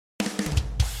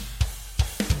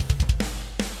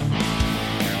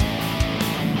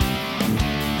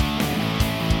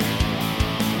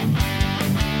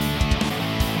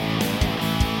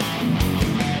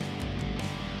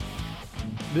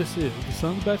This is the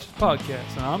Sons of Baptist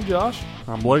Podcast, and I'm Josh.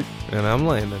 I'm Blake. And I'm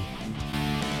Landon.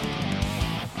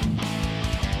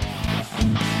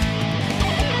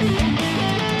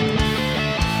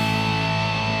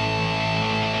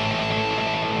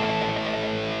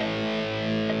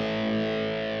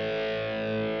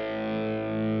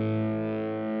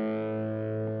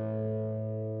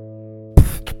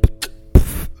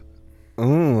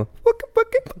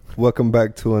 Welcome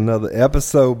back to another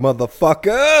episode,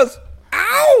 motherfuckers.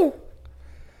 Ow!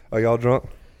 Are y'all drunk?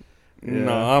 Yeah.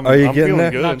 No, Are you I'm getting feeling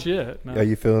there? good. Not yet. No. Are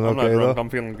you feeling I'm okay not drunk. though? I'm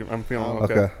feeling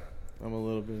okay. Okay. I'm a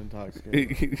little bit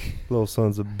intoxicated. Little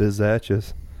sons of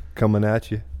bizaccias coming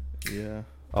at you Yeah.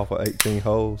 off of 18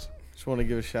 holes. Just want to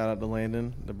give a shout out to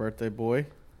Landon, the birthday boy.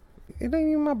 It ain't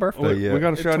even my birthday yet. We got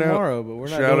a It's shout out. tomorrow, but we're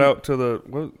not Shout doing- out to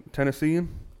the Tennessean.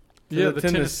 Yeah, the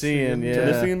Tennessean, yeah.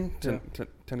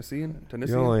 Tennessean.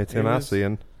 You're only a 10 I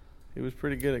seeing. He was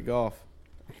pretty good at golf.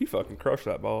 He fucking crushed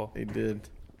that ball. He did.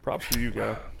 Props to you,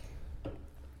 guy.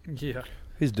 Yeah.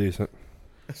 He's decent.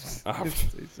 I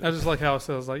just like how it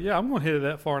says, like, yeah, I'm going to hit it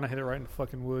that far, and I hit it right in the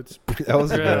fucking woods. That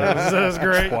was Yeah, good. that was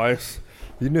great. Twice.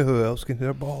 You know who else can hit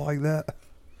a ball like that?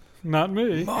 Not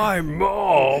me. My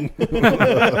mom.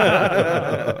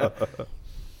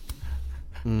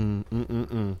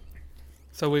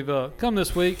 So we've come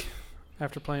this week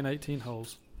after playing 18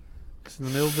 holes. It's in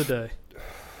the middle of the day.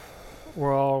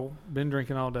 We're all been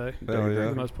drinking all day Hell for yeah.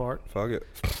 the most part. Fuck it.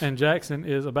 And Jackson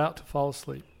is about to fall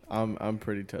asleep. I'm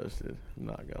pretty toasted. I'm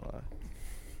not gonna lie.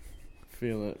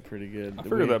 Feeling it pretty good. I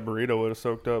figured that burrito would have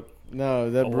soaked up. No,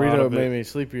 that a lot burrito of it. made me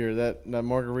sleepier. That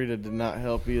margarita did not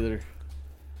help either.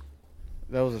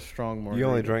 That was a strong margarita. You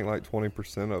only drank like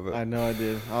 20% of it. I know I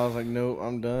did. I was like, nope,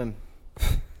 I'm done.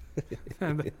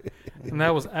 And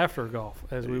that was after golf,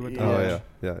 as we went to. Oh,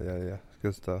 Yeah. yeah.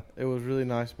 Good stuff. It was a really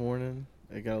nice morning.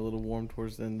 It got a little warm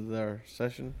towards the end of our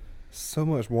session. So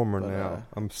much warmer But, now.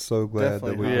 I'm so glad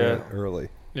that we definitely went hot. early.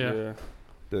 Yeah.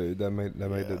 Dude, that made the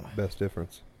Yeah. best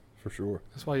difference. For sure.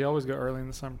 That's why you always go early in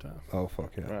the summertime. Oh,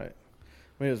 fuck yeah. Right.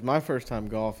 I mean, it was my first time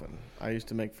golfing. I used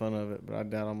to make fun of it, but I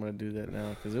doubt I'm going to do that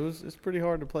now because it's pretty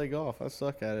hard to play golf. I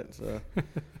suck at it. So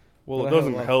Well, But it I had a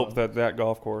doesn't lot of help fun. that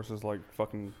golf course is like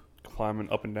fucking climbing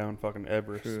up and down fucking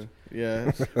Everest. true.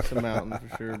 Yeah, it's a mountain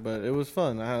for sure, but it was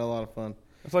fun. I had a lot of fun.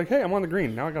 It's like, hey, I'm on the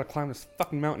green. Now I got to climb this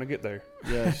fucking mountain to get there.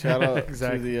 Yeah, shout out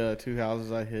Exactly. to the 2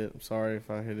 houses I hit. I'm sorry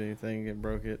if I hit anything and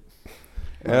broke it.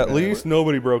 At bad. least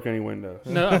nobody broke any windows.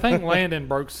 No, I think Landon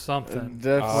broke something.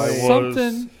 Definitely I was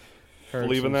Something. heard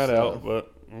leaving some that stuff. out,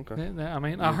 but okay. I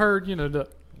mean, I heard,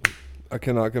 I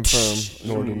cannot confirm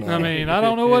nor deny. I mean, I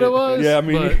don't know what it was. Yeah, I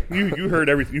mean, but you heard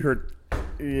everything. You heard.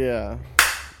 Yeah,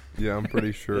 Yeah, I'm pretty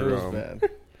it sure. was bad.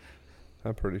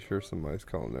 I'm pretty sure somebody's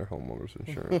calling their homeowner's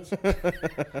insurance.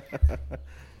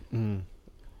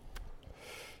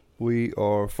 We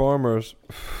are farmers.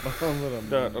 But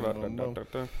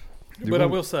I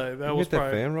will say that You was get that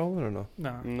probably fan rolling or no?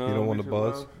 no. No, You don't want makes to it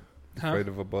buzz? loud. Huh? Afraid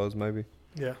of a buzz, maybe?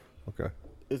 Yeah. Okay.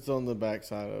 It's on the back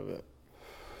side of it.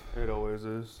 It always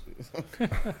is.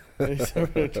 He's over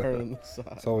there turning the side.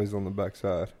 It's always on the back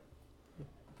side.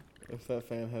 If that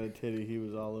fan had a titty, he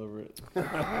was all over it.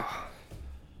 I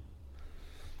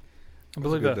It was a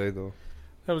believe good that day, though.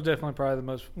 that was definitely probably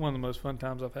one of the most fun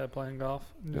times I've had playing golf.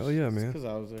 Just, Hell yeah, man. Because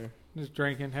I was there. just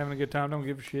drinking, having a good time. Don't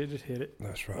give a shit. Just hit it.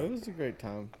 That's It right. was a great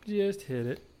time. Just hit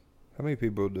it. How many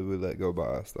people did we let go by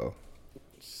us, though?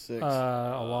 6. A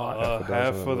lot. Half a dozen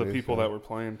Half at of the least, people yeah. that were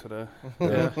playing today.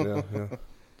 Yeah.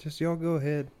 Just y'all go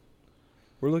ahead.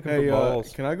 We're looking Hey, for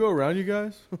balls. can I go around you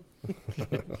guys? I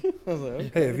was like,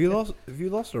 okay. Hey, have you lost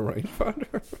a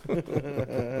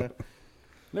rangefinder?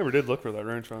 Never did look for that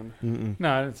rangefinder. Mm-mm.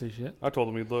 No, I didn't see shit. I told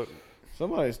him he'd look.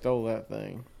 Somebody stole that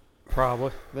thing.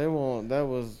 Probably. That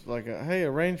was like a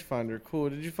rangefinder. Cool.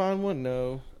 Did you find one?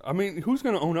 No. I mean, who's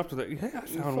gonna own up to that? Hey, I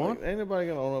found one. Ain't nobody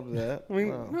gonna own up to that. I mean,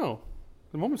 No. no.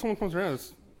 The moment someone comes around,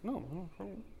 it's no,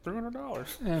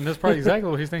 $300. And that's probably exactly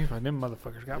what he's thinking. Like, them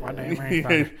motherfuckers got my damn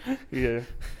rangefinder. Yeah.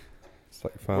 It's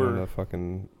like finding We're- a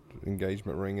fucking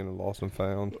engagement ring in a lost and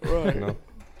found. Right. You know?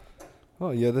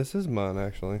 Oh, yeah, this is mine,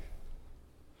 actually.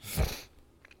 I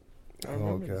Oh,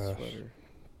 remember the gosh. sweater.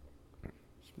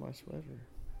 It's my sweater.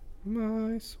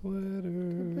 My The sweater.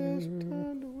 best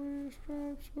time to wear a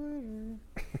striped sweater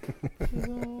is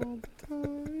all the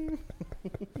time.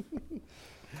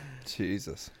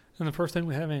 Jesus. And the first thing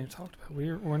we haven't even talked about,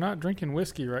 we're not drinking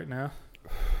whiskey right now.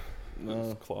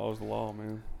 No. Claw's the law,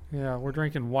 man. Yeah, we're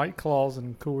drinking White Claws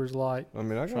and Coors Light. I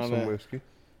mean, I got Trying some to- whiskey.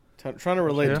 Trying to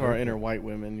relate Yeah. to our inner white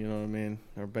women, you know what I mean?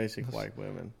 Our basic That's- white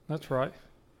women. That's right.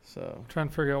 So, Trying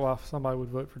to figure out why somebody would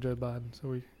vote for Joe Biden, so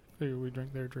we figure we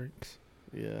drink their drinks.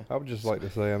 yeah. I would just like to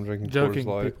say I'm drinking Joking, Coors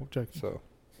Light. people, joking. So,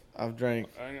 I've drank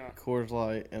I know. Coors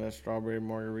Light and a strawberry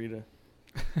margarita.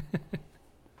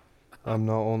 I'm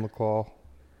not on the claw.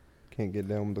 Can't get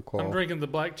down with the claw. I'm drinking the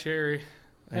black cherry.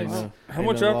 Ain't It's no- How ain't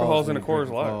much no alcohol laws is in a when Coors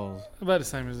drinking Light? claws. about the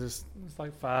same as this. It's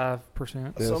like 5%. Yeah,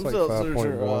 it's Some like seltzers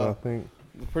 5.1, are, I think.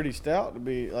 They're pretty stout to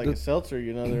be like a seltzer.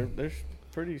 You know, they're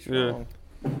pretty strong.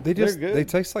 They They're just good. they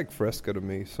taste like Fresca to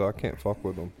me, so I can't fuck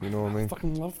with them. You know what I I mean?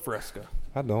 fucking love Fresca.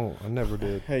 I don't. I never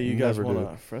did. Hey, you guys Never want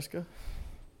did. a Fresca?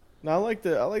 No, I like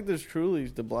those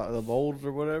Trulies, the bolds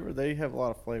or whatever. They have a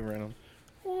lot of flavor in them.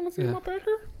 Want to see Yeah. my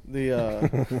pecker? The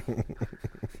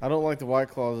I don't like the White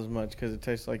Claws as much because it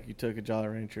tastes like you took a Jolly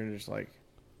Rancher and just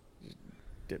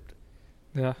dipped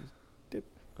Yeah.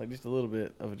 like just a little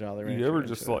bit of a Jolly Rancher. You ever into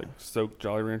just it. like soak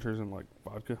Jolly Ranchers in like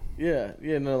vodka? Yeah,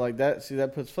 no, like that. See,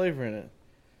 that puts flavor in it.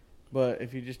 But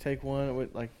if you just take one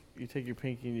with like you take your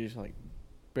pinky and you just like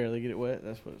barely get it wet,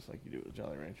 that's what it's like you do with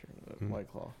Jolly Rancher,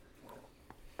 White Claw.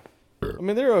 I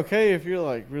mean, they're okay if you're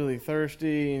like really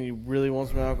thirsty and you really want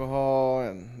some alcohol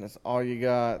and that's all you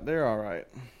got. They're all right.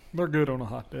 They're good on a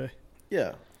hot day.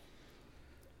 Yeah,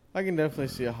 I can definitely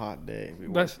see a hot day be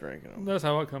That's- worth drinking them. That's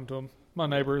how I come to them. My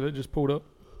neighbor that just pulled up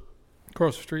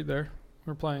across the street there.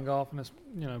 We're playing golf and it's,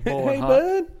 boiling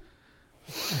hot.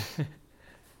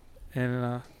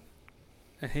 And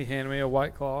he handed me a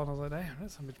White Claw and I was like, damn,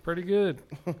 that's something pretty good.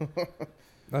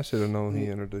 I should have known he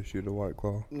introduced you to White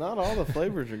Claw. Not all the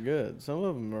flavors are good. Some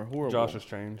of them are horrible. Josh has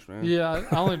changed, man. Yeah,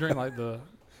 I only drink like the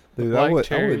Dude, black I would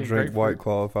cherry and drink White grapefruit.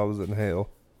 Claw if I was in hell.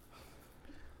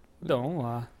 Don't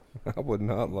lie. I would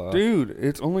not lie. Dude,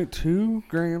 it's only 2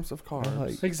 grams of carbs.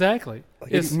 Like- Exactly.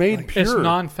 Like, It's made like, pure. It's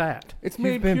non-fat. It's You've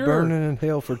made been pure. burning in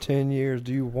hell for 10 years.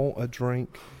 Do you want a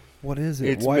drink? What is it?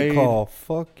 It's White made- Claw.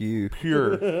 Fuck you.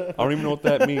 Pure. I don't even know what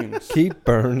that means. Keep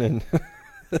burning.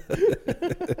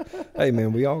 Hey,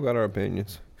 man, we all got our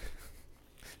opinions.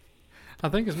 I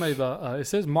think it's made by, it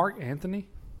says Mark Anthony.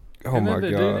 Oh, my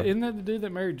God. Isn't that the dude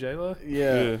that married J-Lo?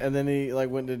 Yeah, Yeah. and then he like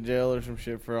went to jail or some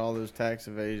shit for all those tax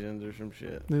evasions or some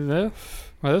shit. Is that?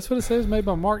 Well, that's what it says, made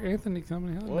by Mark Anthony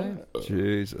Company. Oh, What? man.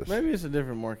 Jesus. Maybe it's a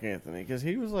different Mark Anthony because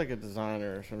he was like a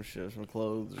designer or some shit, some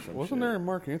clothes or some Wasn't shit. there a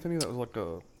Mark Anthony that was like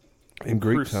a In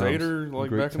Greek Crusader, times. like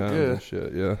Greek back in times yeah. and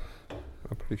shit, yeah.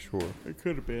 I'm pretty sure. It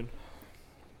could have been.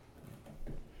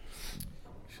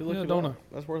 Should look Yeah, it don't up. know.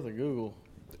 That's worth a Google.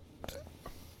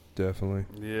 Definitely.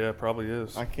 Yeah, probably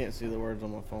is. I can't see the words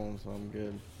on my phone, so I'm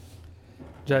good.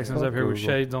 Jackson's Fuck up here with Google.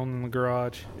 shades on in the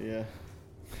garage. Yeah,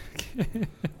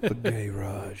 The gay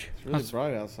Raj. it's really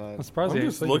bright outside. I'm surprised I'm he ain't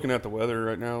just sleeping. looking at the weather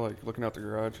right now, like looking out the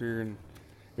garage here, and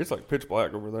it's like pitch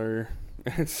black over there.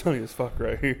 It's sunny as fuck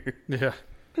right here. Yeah.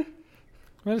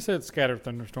 I just said scattered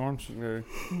thunderstorms. Yeah.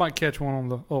 Might catch one on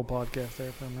the old podcast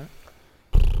there for a minute.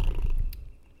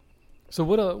 So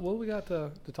what we got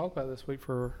to talk about this week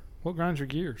for what grinds your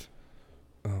gears?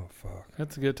 Oh, fuck.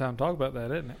 That's a good time to talk about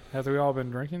that, isn't it? After we all been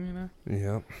drinking,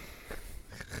 Yep.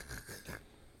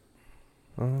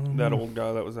 That old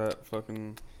guy that was at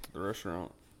fucking the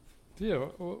restaurant. Yeah.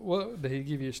 What did he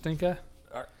give you a stink eye?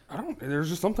 I don't. There's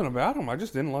just something about him. I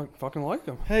just didn't fucking like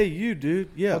him. Hey, you dude.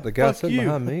 Yeah, What, the guy fuck sitting you.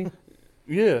 behind me?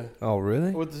 Yeah. Oh,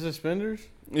 really? with the suspenders.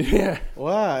 Yeah.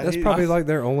 Why? That's He- probably like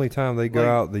their only time they go Like,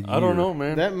 out the year. I don't know,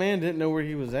 man. that man didn't know where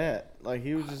he was at. Like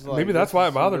he was just like. Maybe that's this why is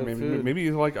it some bothered good me. food.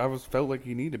 Maybe like felt like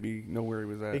he needed to know where he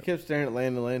was at. He kept staring at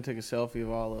Landon. Landon took a selfie of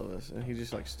all of us, and he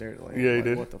just like stared at Landon. Yeah, he like,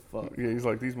 did. What the fuck? Yeah, he's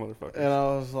like these motherfuckers. And I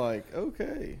was like,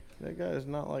 okay, that guy does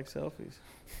not like selfies.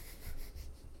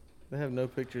 They have no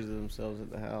pictures of themselves at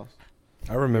the house.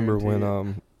 I remember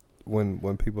Guarantee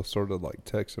when people started like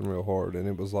texting real hard, and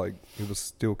it was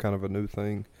still kind of a new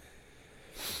thing.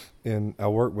 And I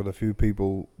worked with a few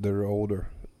people that are older,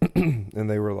 and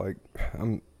they were like,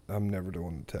 I'm never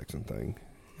doing the texting thing.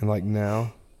 And like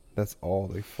now, that's all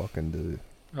they fucking do.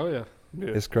 Oh yeah. Yeah.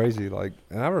 It's crazy. Like,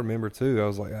 and I remember too, I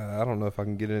was like, I don't know if I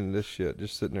can get into this shit,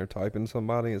 just sitting there typing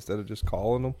somebody instead of just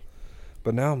calling them.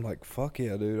 But now I'm like, fuck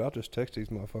yeah, dude, I'll just text these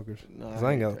motherfuckers. No, Because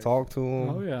I ain't got to talk to them.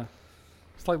 Oh yeah.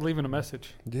 It's like leaving a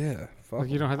message. Yeah, fuck Like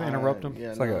you don't have to interrupt them. Yeah,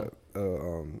 It's no. like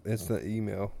a instant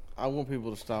email. I want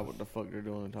people to stop what the fuck they're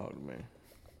doing and talk to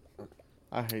me.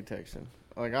 I hate texting.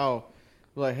 Like I'll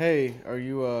be like, hey, are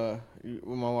you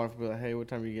when my wife will be like, hey, what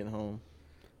time are you getting home?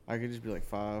 I could just be like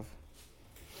 5.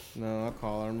 No, I'll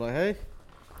call her. I'm like, hey.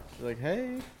 She's like,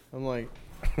 hey. I'm like,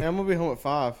 hey, I'm gonna be home at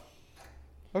 5.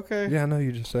 Okay. Yeah, I know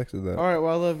you just texted that. All right.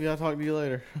 Well, I love you. I'll talk to you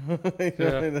later. You know what I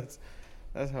Yeah. mean?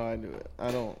 That's how I do it.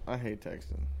 I hate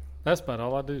texting. That's about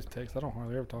all I do is text. I don't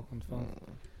hardly ever talk on the phone.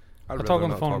 I'd I rather talk on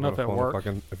the not phone talk enough at work.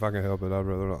 If I can help it, I'd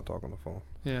rather not talk on the phone.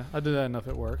 Yeah, I do that enough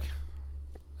at work.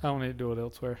 I don't need to do it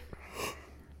elsewhere.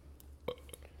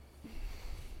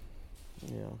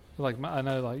 Yeah. Like I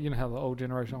know, like you know how the old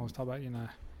generation always talk about,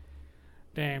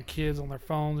 damn kids on their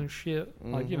phones and shit.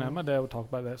 Like Mhm. my dad would talk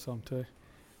about that some too.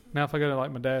 Now if I go to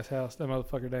like my dad's house, that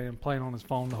motherfucker damn playing on his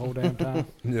phone the whole damn time.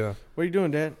 Yeah. What are you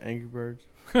doing, Dad? Angry Birds.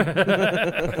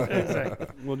 Exactly.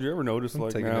 Well, do you ever notice I'm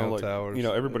like taking now, down like towers.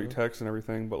 everybody Yeah. texts and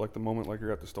everything, but like the moment like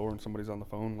you're at the store and somebody's on the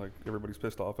phone, like everybody's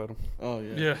pissed off at them. Oh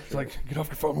yeah. Yeah. It's like get off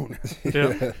your phone.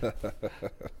 Yeah.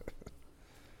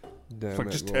 Damn It's like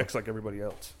it, just boy. text like everybody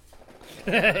else.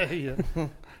 Yeah.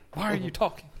 Why are you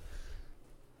talking?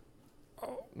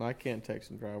 No, I can't text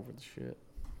and drive with the shit.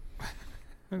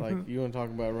 Like you want to talk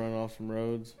about running off some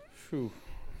roads? Phew.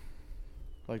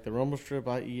 Like the rumble strip,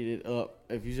 I eat it up.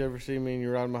 If you ever see me and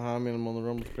you're riding behind me and I'm on the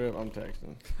rumble strip, I'm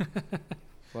texting.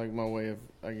 It's like my way of,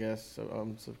 I guess, so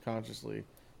I'm subconsciously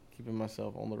keeping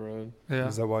myself on the road. Yeah.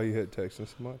 Is that why you hit texting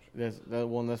so much? That's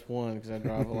one because I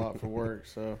drive a lot for work.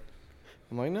 So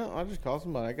I'm like, no, I'll just call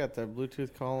somebody. I got that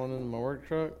Bluetooth calling in my work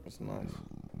truck. It's nice.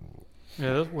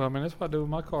 Yeah. That's what I do with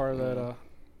my car.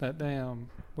 That damn,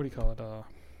 what do you call it?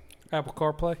 Apple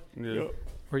CarPlay, Yeah.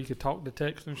 where you could talk to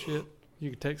text and shit. You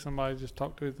could text somebody, just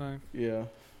talk to anything. Yeah.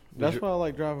 That's why I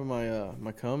like driving my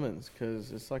my Cummins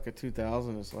because it's like a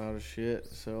 2000. It's loud as shit.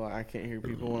 So I can't hear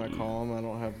people when I call them. I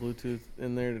don't have Bluetooth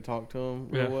in there to talk to them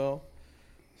real Yeah. well.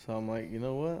 So I'm like, you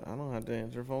know what? I don't have to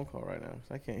answer a phone call right now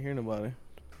because I can't hear nobody.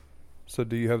 So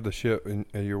do you have the shit in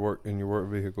your work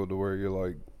vehicle to where you're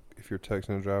like, if you're texting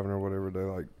and driving or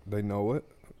whatever, they know it,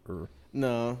 or?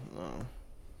 No.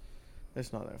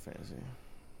 It's not that fancy.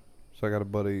 So I got a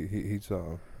buddy. He's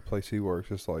place he works.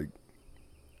 It's like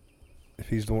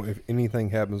if anything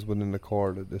happens within the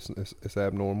car that it's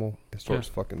abnormal, it starts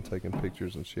fucking taking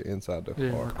pictures and shit inside the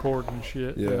Yeah, car. recording and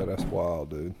shit. Yeah, that's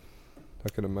wild, dude. I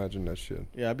can imagine that shit.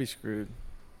 Yeah, I'd be screwed.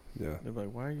 Yeah. They'd be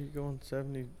like, why are you going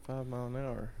 75 mile an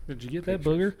hour? Did you get that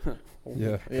booger?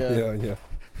 Yeah. Yeah. Yeah.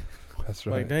 That's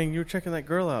right. Like, dang, you were checking that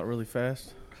girl out really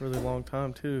fast. Really long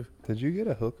time, too. Did you get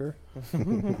a hooker?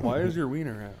 Why is your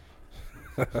wiener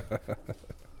out?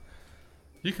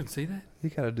 You can see that? You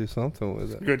got to do something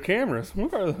with it. Good cameras.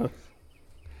 What are those?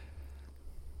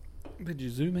 Did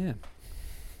you zoom in?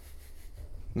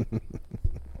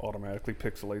 Automatically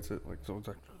pixelates it. Like so it's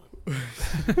like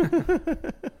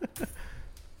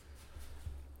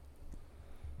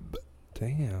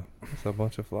Damn. There's a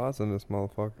bunch of flies in this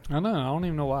motherfucker. I know. I don't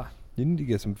even know why. You need to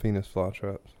get some Venus fly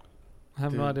traps. I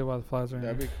have no Dude, idea why the flies are in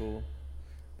That'd there. be cool.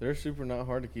 They're super not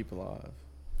hard to keep alive.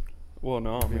 well,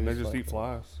 no, I mean they Venus just fly eat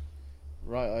flies.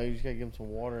 Right, like, you just gotta give them some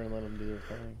water and let them do their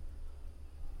thing.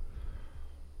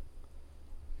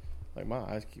 Like, my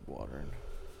eyes keep watering.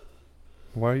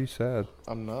 Why are you sad?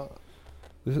 I'm not.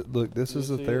 This You is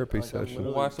a see it? therapy Like, I'm session.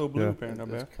 literally- Why so blue, Yeah. Panda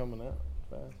Bear? It's coming out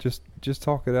fast. Just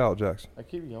talk it out, Jackson. I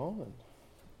keep yawning.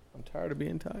 I'm tired of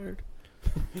being tired.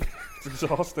 It's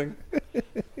exhausting.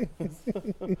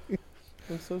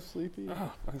 I'm so sleepy.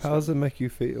 Ah, How does it make you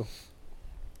feel?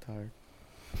 Tired.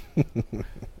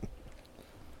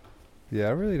 Yeah,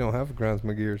 I really don't have a grinds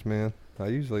my gears, man. I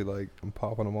usually I'm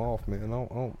popping them off, man. I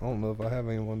don't know if I have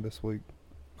anyone this week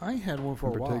I ain't had one for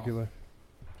in a while. particular.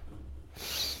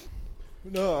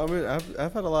 No, I mean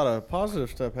I've had a lot of positive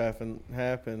stuff happen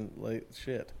late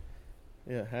shit.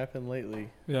 Yeah, happen lately.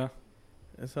 Yeah.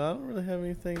 And so I don't really have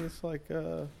anything that's like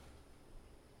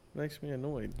makes me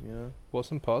annoyed, you know. What's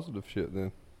some positive shit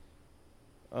then?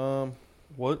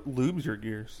 What lubes your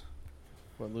gears?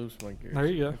 What lubes my gears? There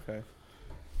you go. Okay.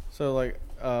 So like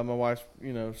my wife's,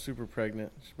 super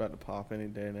pregnant. She's about to pop any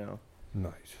day now.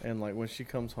 Nice. And like when she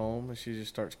comes home and she just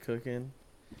starts cooking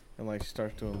and like she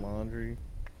starts doing laundry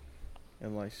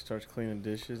and like she starts cleaning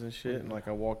dishes and shit and like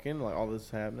I walk in like all this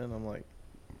is happening, I'm like,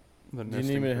 The do you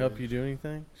need me to help you do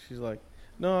anything? She's like,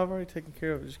 no, I've already taken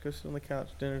care of it. Just go sit on the couch.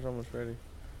 Dinner's almost ready.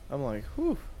 I'm like,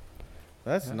 whew,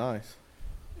 that's Yeah. nice.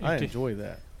 I Empty. enjoy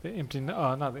that. The empty,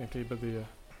 not the empty, but the.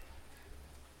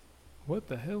 What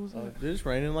the hell was that? It's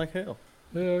raining like hell.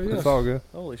 Hell yeah. It's all good.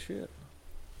 Holy shit.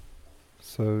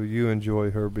 So you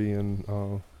enjoy her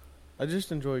being I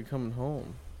just enjoy coming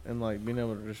home and like being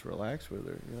able to just relax with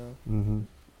her, mm-hmm.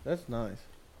 That's nice.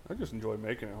 I just enjoy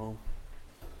making it home.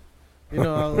 I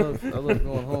love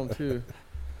going home too.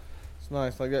 It's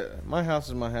nice. Like my house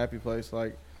is my happy place.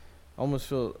 Like I almost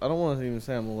feel I don't want to even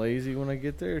say I'm lazy when I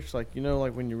get there. It's like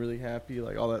like when you're really happy,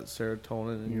 like all that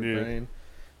serotonin in your Yeah. brain.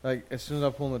 Like as soon as I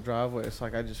pull in the driveway, it's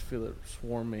like I just feel it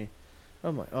swarm me.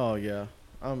 I'm like, oh yeah,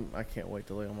 I can't wait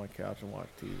to lay on my couch and watch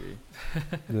TV.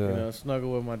 Yeah.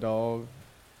 Snuggle with my dog.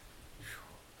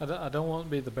 I don't want to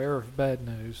be the bearer of bad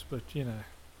news, but in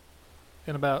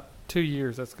about 2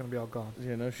 years, that's going to be all gone.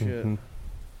 Yeah, no shit. Mhm.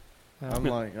 Yeah. I'm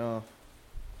like, oh.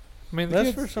 I mean, the That's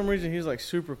kids, for some reason he's like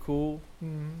super cool.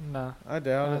 nah, I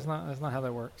doubt that's it. not how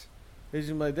that works. He's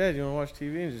just like, Dad, you want to watch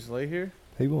TV and just lay here?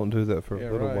 He won't do that for Yeah,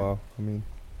 a little right. while. I mean,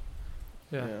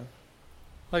 Yeah.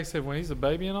 Like I said, when he's a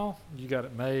baby and all, you got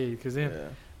it made. Because then Yeah.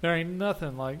 there ain't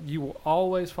nothing like you will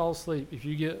always fall asleep if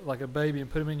you get like a baby and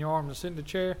put him in your arms and sit in the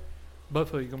chair.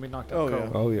 Both of you gonna be knocked out Oh, cold.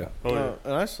 yeah. oh yeah. Oh yeah.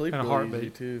 And I sleep In a really easy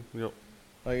heartbeat. too. Yep.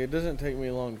 Like it doesn't take me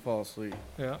long to fall asleep.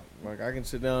 Yeah. Like I can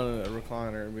sit down in a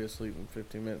recliner and be asleep in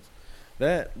 15 minutes.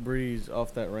 That breeze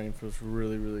off that rain feels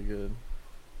really, really good.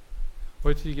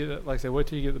 Wait till you get that, like I said, wait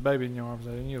till you get the baby in your arms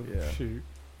and you'll Yeah. shoot.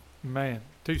 Man,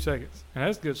 2 seconds. And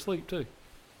that's good sleep too.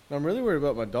 I'm really worried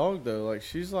about my dog though. Like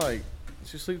she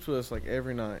sleeps with us like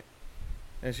every night,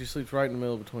 and she sleeps right in the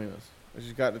middle between us. And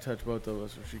she's got to touch both of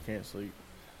us or she can't sleep.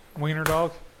 Wiener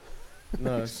dog?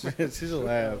 No, she's a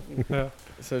lab, Yeah.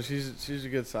 so she's a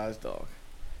good sized dog,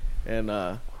 and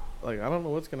like I don't know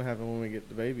what's gonna happen when we get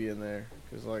the baby in there,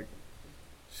 cause like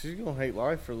she's gonna hate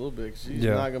life for a little bit. 'Cause she's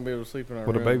Yeah. not gonna be able to sleep in our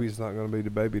Well, the room. baby's not going to be the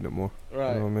baby no more.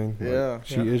 Right. You know what I mean? Like, Yeah.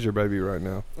 she Yeah. is your baby right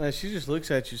now. And she just looks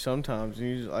at you sometimes, and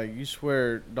you just, like you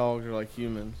swear dogs are like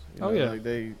humans. You Oh, know, yeah. like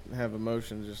they have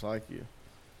emotions just like you.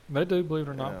 They do, believe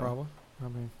it or not, Yeah. probably. I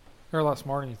mean, they're a lot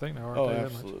smarter than you think they are. I'll Oh, tell you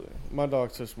that much. absolutely. My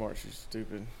dog's so smart, she's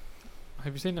stupid.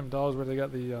 Have you seen them dogs where they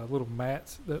got the little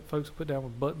mats that folks put down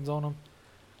with buttons on them?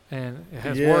 And it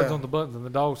has words Yeah. on the buttons, and the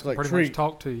dogs It's can like pretty treat, much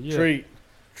talk to you. Yeah. Treat.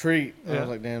 I Yeah. was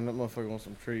like, damn, that motherfucker wants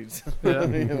some treats. Yeah.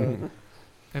 You know?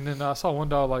 And then I saw one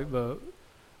dog, like the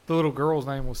little girl's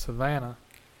name was Savannah,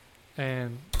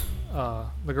 and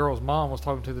the girl's mom was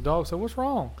talking to the dog. So what's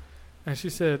wrong? And she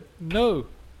said, "No,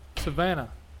 Savannah,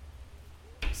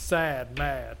 sad,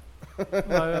 mad."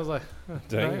 I was like,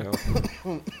 Damn.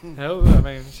 hell, I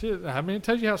mean, shit. I mean, it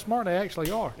tells you how smart they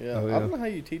actually are. Yeah. Oh, I yeah. don't know how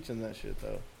you teach them that shit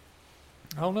though.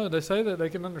 I don't know. They say that they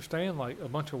can understand like a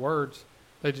bunch of words.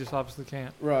 They just obviously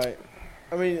can't. Right.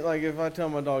 I mean, like if I tell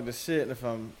my dog to sit, and if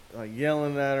I'm like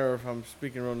yelling at her, or if I'm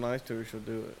speaking real nice to her, she'll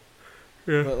do it.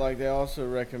 Yeah. But like they also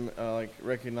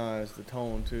recognize the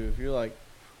tone too. If you're like,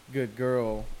 good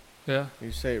girl, Yeah.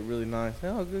 you say it really nice.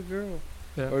 Oh, good girl.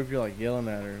 Yeah. Or if you're like yelling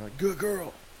at her, like good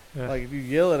girl. Yeah. Like if you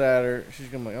yell it at her, she's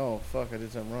gonna be like, oh fuck, I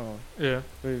did something wrong. Yeah.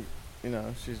 But you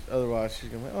know, she's gonna be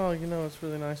like, oh, you know, it's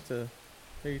really nice to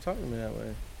hear you talking to me that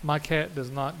way. My cat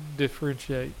does not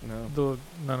differentiate No,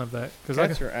 none of that. Cause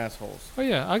cats are assholes. oh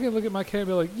yeah, I can look at my cat and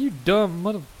be like, "You dumb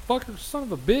motherfucker, son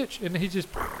of a bitch," and he just,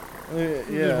 just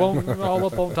Yeah. won't all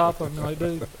up on top of me like,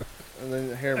 dude. And then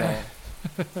the hairball.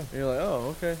 You're like,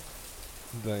 oh, okay.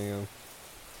 Damn.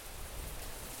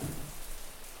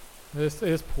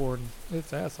 It's pouring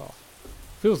its ass off.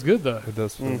 Feels good though. It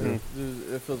does feel Mhm. good.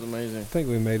 Dude, it feels amazing. I think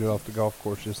we made it off the golf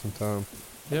course just in time.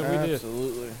 Yeah, we did.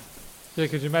 Absolutely. Yeah,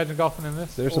 could you imagine golfing in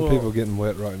this? There's some Well, people getting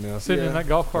wet right now. Sitting in yeah. that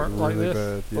golf cart like really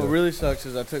this. bad. Yeah. What really sucks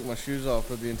is I took my shoes off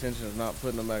with the intention of not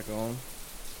putting them back on.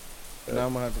 And now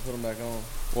I'm going to have to put them back on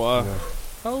Why? Yeah.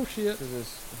 Oh shit! because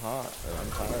it's hot and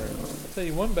I'm tired. I'll tell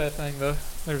you one bad thing though.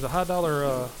 There's a $high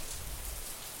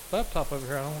laptop over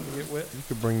here. I don't want to get wet. You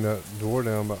could bring that door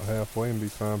down about halfway and be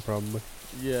fine, probably.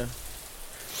 Yeah.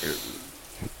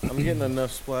 I'm getting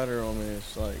enough splatter on me.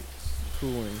 It's like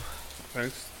cooling.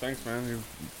 Thanks, man.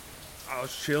 I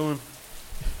was chilling.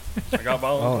 I got Oh,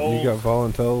 voluntold. you got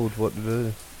voluntold what to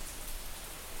do.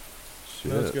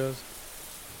 Shit. Let's go.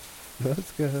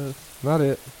 Let's go. Not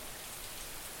it.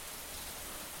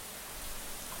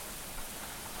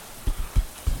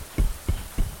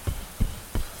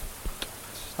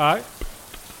 All right.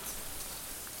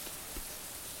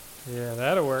 Yeah,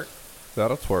 that'll work.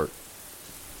 That'll twerk.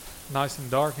 Nice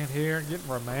and dark in here, getting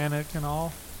romantic and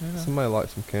all. You know. Somebody light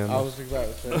some I candles. was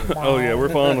exactly saying. Oh yeah, we're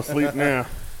falling asleep now.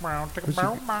 We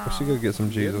should go get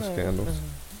some Jesus candles.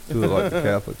 Do it like the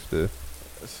Catholics do.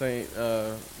 Saint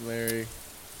Mary.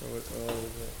 Or what was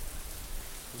it?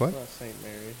 What? It's not Saint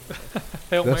Mary.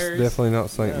 Hail That's Marys. definitely not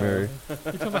Saint No. Mary. You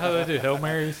talking about how they do Hail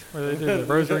Marys, where they do the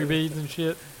rosary beads and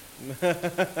shit? No. I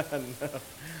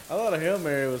thought a Hail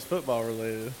Mary was football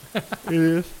related. It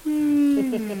is.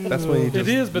 That's when you It just,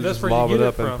 is, but you that's just where you lob get it it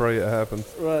up and from. pray it happens.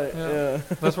 Right, Yeah. yeah.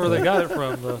 That's where they got it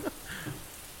from. Though.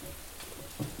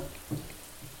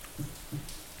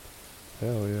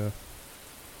 Hell yeah.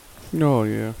 Oh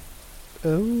yeah.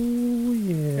 Oh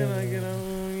yeah. Can I get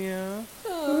on, yeah?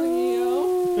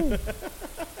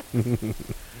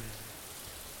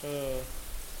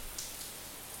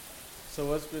 So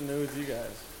what's been new with you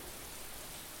guys?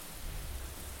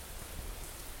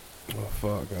 Oh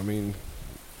fuck. I mean,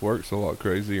 work's a lot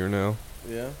crazier now.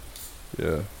 Yeah?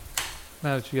 Yeah.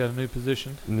 Now that you got a new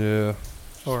position, Yeah.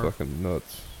 It's or fucking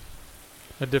nuts.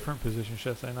 a different position,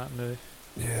 should I say, not new.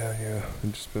 Yeah, yeah.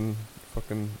 It's just been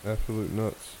fucking absolute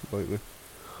nuts lately.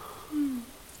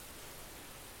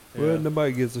 Well, Yeah.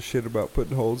 nobody gives a shit about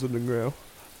putting holes in the ground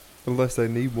unless they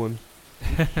need one.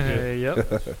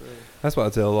 Yep. That's why I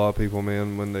tell a lot of people,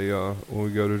 man, when they when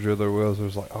we go to drill their wells,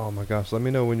 it's like, oh my gosh, let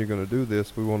me know when you're gonna do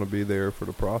this. We want to be there for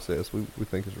the process. We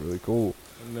think it's really cool.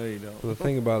 No, you don't. But the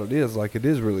thing about it is, like, it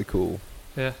is really cool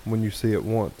Yeah. when you see it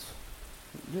once,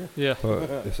 Yeah. Yeah. but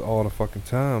it's all the fucking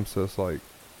time. So it's like,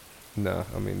 nah.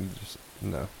 I mean, just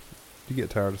no. You get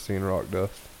tired of seeing rock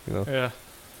dust, you know. Yeah.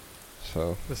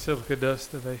 So The silica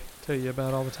dust that they tell you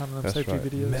about all the time in them that's safety right.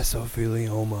 videos.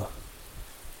 Mesothelioma.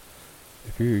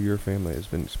 If you or your family has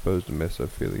been exposed to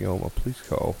mesothelioma, please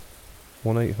call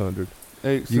 1-800.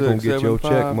 You gonna get your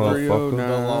check, motherfucker. The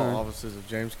law offices of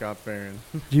James Scott Barron.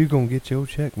 You gonna get your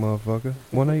check, motherfucker.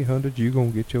 1-800. You gonna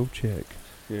get your check.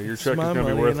 Yeah, your It's check is my gonna be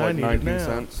money worth and I like need it 19 now.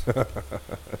 cents.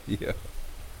 Yeah.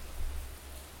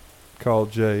 Call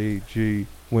J.G.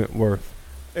 Wentworth.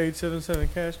 877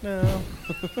 cash now.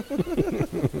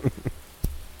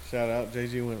 Shout out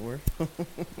JG Wentworth.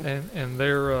 And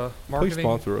their Please marketing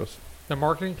sponsor us. their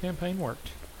marketing campaign worked.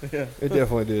 Yeah. It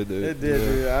definitely did, dude. It did, Yeah.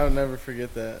 dude. I'll never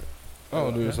forget that.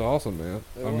 Oh, dude, it's awesome, man.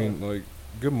 It I mean, like,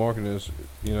 good marketing is,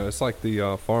 you know, it's like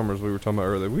the farmers we were talking about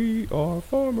earlier. We are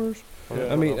farmers.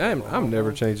 Yeah. I mean, I'm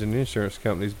never changing insurance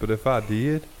companies, but if I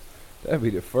did, that'd be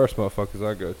the first motherfuckers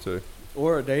I go to.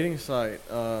 Or a dating site.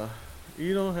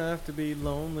 You don't have to be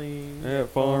lonely.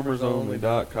 At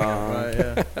farmersonly.com.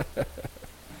 Right, yeah.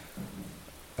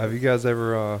 Have you guys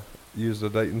ever used a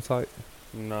dating site?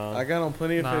 No. I got on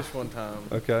Plenty of Nah. Fish one time.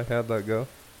 Okay, how'd that go?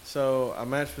 So I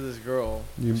matched with this girl.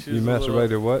 You She was a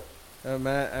masturbated what? I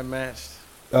matched.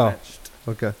 Oh. Matched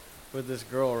Okay. with this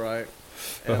girl, right?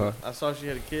 And Uh-huh. I saw she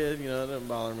had a kid. You know, it didn't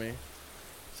bother me.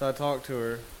 So I talked to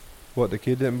her. What, the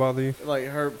kid didn't bother you? Like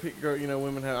her girl, you know,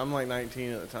 women have. I'm like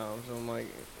 19 at the time, so I'm like,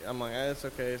 it's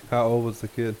okay. How old was the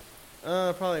kid?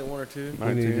 Probably 1 or 2. We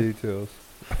need 19. details.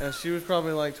 And she was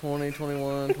probably like 20,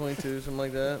 21, 22, something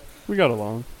like that. We got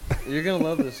along. You're gonna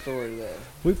love this story though.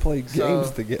 We played So-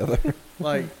 games together.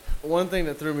 Like one thing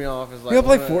that threw me off is like You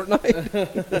play one of-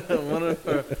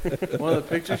 Fortnite? one of the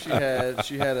pictures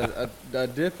she had a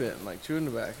dip in, like chewing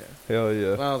tobacco. Hell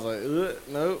yeah. And I was like,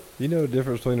 nope. You know the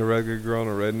difference between a regular girl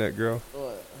and a redneck girl?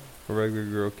 What? A regular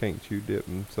girl can't chew dip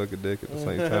and suck a dick at the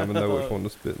same time and know which one to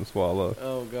spit and swallow.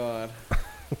 Oh God.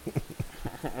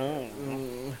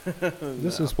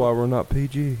 This is why we're not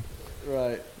PG.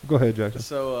 Right. Go ahead, Jackson.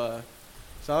 So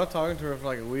I was talking to her for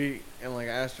like a week, and like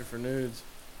I asked her for nudes,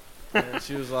 and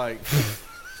she was like,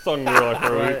 Talking to her like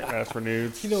for a Right. week, ask for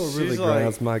nudes. You know what She's really like-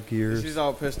 grinds my gears? she's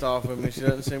all pissed off with me. She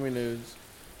doesn't send me nudes.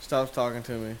 Stops talking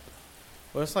to me.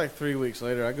 Well, it's like 3 weeks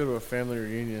later. I go to a family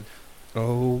reunion.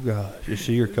 Oh, gosh. Is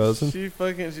she your cousin? She's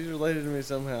related to me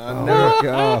somehow. I Oh, never, my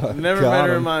God. never Got met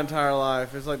her in him. my entire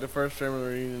life. It's like the first family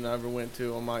reunion I ever went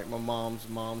to on my mom's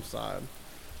side.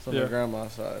 It's on Yeah. my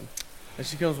grandma's side. And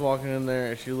she comes walking in there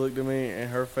and she looked at me and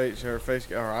her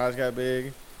eyes got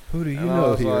big. Who do you And I know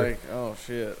was here? like, oh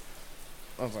shit.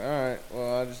 I was like, all right.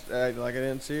 Well, I just acted like I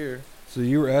didn't see her. So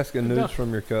you were asking No. nudes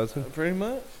from your cousin? Pretty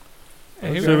much.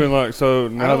 And he Should have been like, so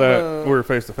now don't that know. we're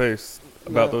face to face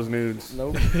about No. those nudes.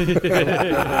 Nope.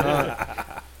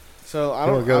 So I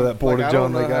Wanna don't go to I- that Porta like, I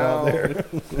John don't they know got out how- there.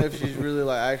 if she's really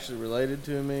like actually related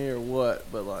to me or what,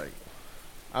 but like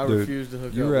I Dude, refuse to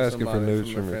hook You up were with asking for somebody nudes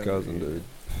my from your family cousin, reunion. dude.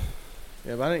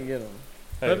 Yeah, but I didn't get them.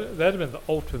 that'd have been the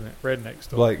ultimate redneck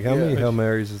story. Like, how many Yeah. Hail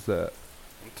Marys is that?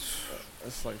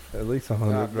 It's like At least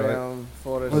 100, right? goddamn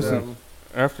 47. Listen,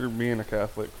 after being a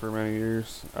Catholic for many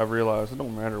years, I've realized it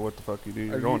don't matter what the fuck you do,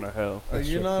 you're Are going you- to hell. Are That's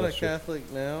you true, not a that's true.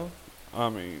 Catholic now? I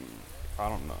mean, I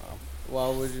don't know. Why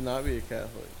would you not be a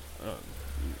Catholic?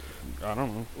 I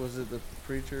don't know. Was it the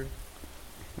preacher?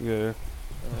 Yeah.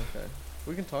 Oh, okay.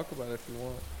 We can talk about it if you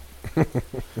want.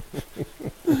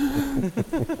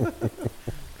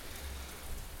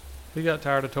 He got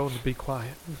tired of told him to be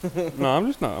quiet. No, I'm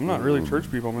just not. I'm not really church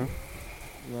people, man.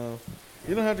 No.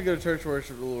 You don't have to go to church to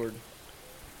worship the Lord.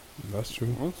 That's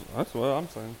true. That's what I'm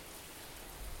saying.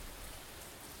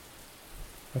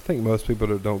 I think most people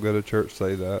that don't go to church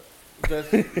say that.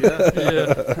 That's, yeah.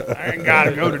 Yeah. I ain't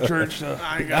gotta go to church.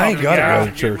 I ain't gotta go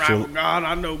to church. God,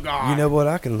 I know God. You know what?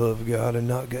 I can love God and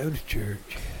not go to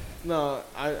church. No,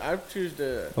 I choose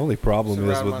to Only problem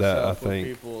is surround with that, I myself with think.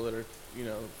 people that are, you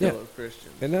know, Yeah. fellow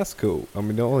Christians. And that's cool. I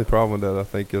mean, the only problem with that, I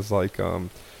think, is like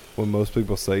when most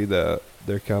people say that,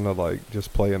 they're kind of like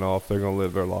just playing off. They're going to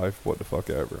live their life, what the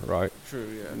fuck ever, right? True,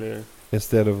 yeah. Yeah.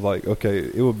 Instead of like, okay,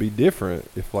 it would be different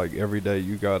if like every day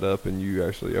you got up and you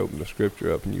actually opened the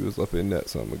scripture up and you was up in that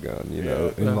son of a gun, you know,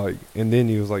 Yeah. and Yeah. like, and then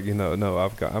you was like, no,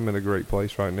 I'm in a great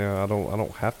place right now. I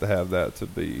don't have to have that to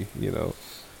be, you know.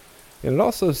 And it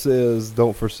also says,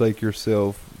 "Don't forsake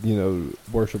yourself."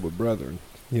 Worship with brethren.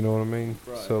 You know what I mean?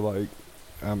 Right. So like,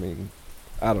 I mean,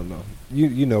 I don't know.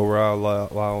 You know where I lie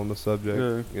on the subject.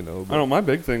 Yeah. You know. I don't know. My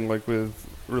big thing, like with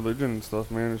religion and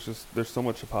stuff, man, it's just there's so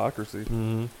much hypocrisy.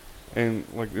 Mm-hmm. And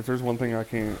like, if there's one thing I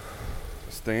can't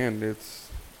stand, it's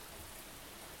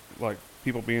like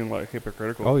people being like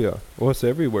hypocritical. Oh yeah. Well, it's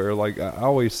everywhere. Like I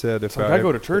always said, if It's like I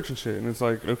go to church and shit, and it's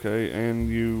like, okay, and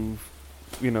you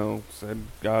said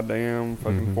goddamn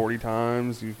fucking Mhm. 40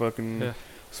 times. You fucking Yeah.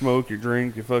 smoke, you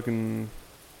drink, you fucking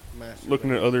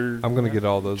looking at other I'm gonna get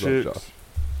all those chicks, up, Josh.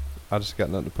 I just got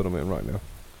nothing to put them in right now.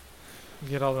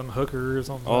 Get all them hookers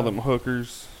on. all the- them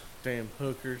hookers, Damn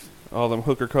hookers. all them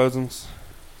hooker cousins.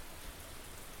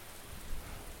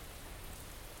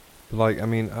 But like, I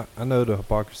mean, I know the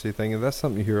hypocrisy thing, and that's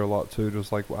something you hear a lot too.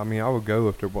 Just like, I mean, I would go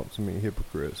if there wasn't so many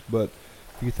hypocrites, but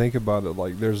if you think about it,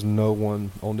 like, there's no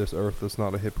one on this earth that's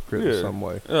not a hypocrite in Yeah. some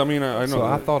way. I mean, I know. So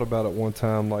I that. thought about it one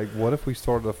time, like, what if we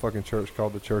started a fucking church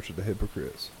called the Church of the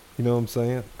Hypocrites? You know what I'm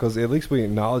saying? Because at least we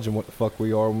acknowledge what the fuck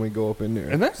we are when we go up in there.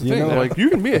 And that's the You thing, know? like, you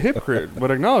can be a hypocrite,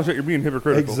 but acknowledge that you're being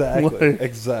hypocritical. Exactly, Like,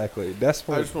 exactly. That's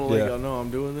what. I just want to let y'all know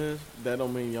I'm doing this. That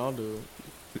don't mean y'all do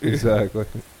it. Exactly.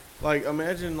 Like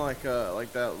imagine like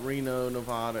that Reno,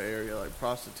 Nevada area, like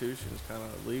prostitution's kind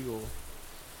of legal.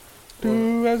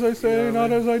 do as I say, You know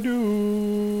what I not mean? as I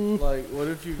do. Like, what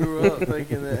if you grew up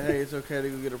thinking that hey, it's okay to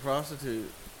go get a prostitute,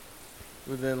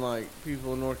 but then like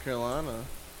people in North Carolina,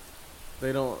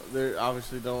 they don't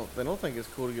think it's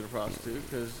cool to get a prostitute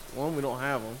because one, we don't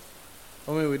have them.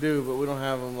 I mean, we do, but we don't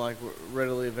have them like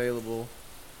readily available.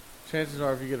 Chances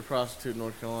are, if you get a prostitute in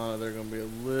North Carolina, they're going to be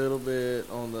a little bit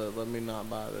on the let me not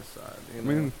buy this side. You I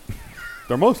know? mean,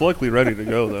 they're most likely ready to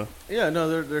go, though. Yeah,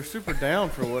 no, they're super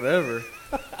down for whatever.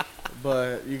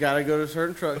 But you got to go to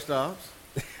certain truck stops.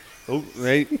 Oh,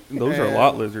 those are And-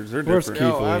 lot lizards. They're Where's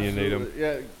different. Keith when you need 'em? absolutely.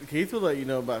 Yeah, Keith will let you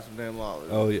know about some damn lot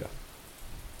lizards. Oh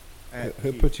yeah.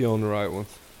 He'll Keith. put you on the right ones.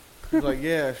 He's like,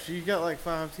 yeah, if she got like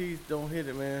 5 teeth, don't hit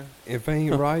it, man. If they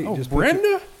ain't right, Oh, just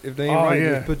Brenda? if they ain't Oh, right,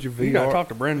 yeah. just put your You gotta VR. talk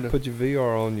to Brenda. Put your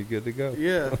VR on. You're good to go.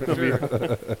 Yeah, for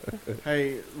sure.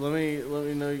 Hey, let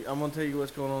me know. I'm gonna tell you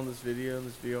what's going on in this video, in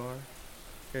this VR.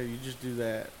 Okay, you just do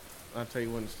that. I'll tell you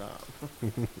when to stop.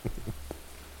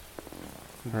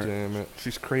 Alright. Damn it.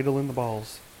 She's cradling the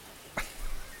balls.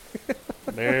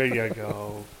 There you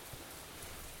go.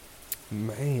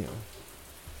 Man.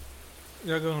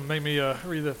 Y'all gonna make me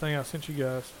read that thing I sent you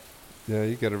guys? Yeah,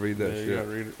 you gotta read that Yeah, shit. you gotta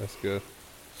read it. That's good.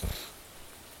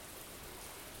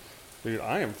 Dude,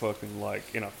 I am fucking like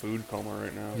in a food coma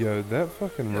right now. Yo, that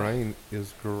fucking rain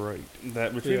is great.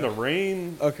 That between Yeah. the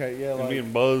rain Okay, yeah, and like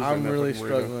being buzzed, I'm and that really fucking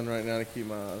burrito. struggling right now to keep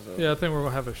my eyes open. Yeah, I think we're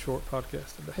gonna have a short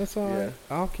podcast today. That's all right.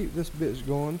 I'll keep this bitch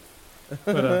going.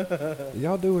 But,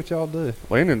 Y'all do what y'all do.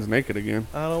 Landon's naked again.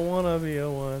 I don't want to be a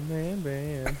one-man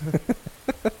band.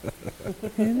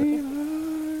 In the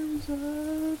arms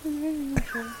of an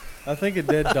angel. I think of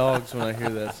Dead Dogs when I hear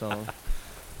that song.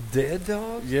 Dead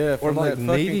dogs? Yeah, Or from like that fucking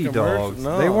needy commercial. dogs?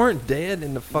 No. They weren't dead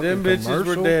in the fucking Them bitches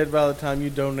commercial. were dead by the time you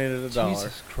donated $1.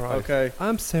 Jesus Christ. Okay,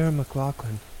 I'm Sarah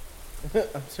McLaughlin.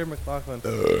 I'm Sarah McLaughlin.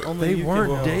 They you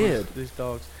weren't can dead. These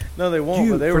dogs. No, they won't.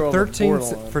 Dude, but they for were on 13 the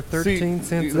borderline. for 13 See,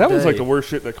 cents a that was like day. the worst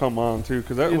shit that come on too,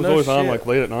 because that Yeah, was no always on shit. like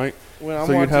late at night. When I'm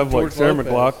So you'd watching have like George Sarah Lopez.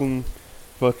 McLaughlin,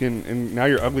 fucking, and now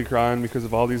you're ugly crying because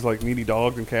of all these like needy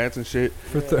dogs and cats and shit.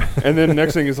 For And then the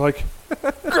next thing is like,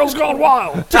 girls gone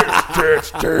wild,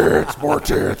 tits, more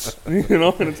tits. You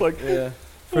know, and it's like, Yeah,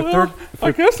 For well,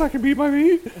 I guess I can beat my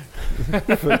meat.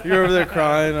 you're over there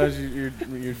crying as your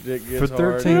dick gets For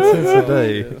hard. 13 cents a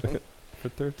day. Yeah. For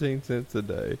 13 cents a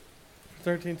day.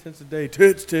 13 cents a day.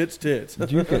 Tits, tits, tits.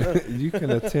 You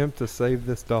can attempt to save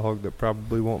this dog that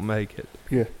probably won't make it.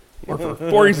 Yeah. Or for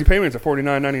 4 easy payments at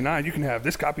 $49.99, you can have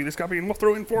this copy, and we'll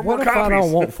throw in 4 What more if copies. I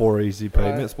don't want 4 easy Right.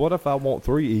 payments? What if I want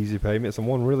 3 easy payments and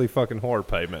 1 really fucking hard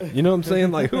payment? You know what I'm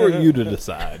saying? Like, who are you to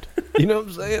decide? You know what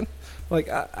I'm saying? Like,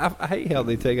 I hate how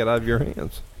they take it out of your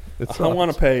hands. I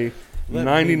want to pay Let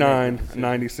me make the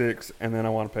 $99.96, and then I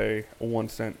want to pay 1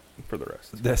 cent for the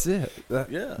rest. That's it.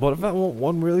 Yeah. What if I want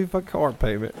 1 really fucking hard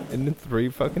payment and then 3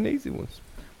 fucking easy ones?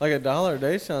 Like $1 a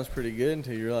day sounds pretty good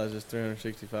until you realize it's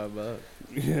 $365.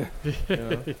 Yeah. You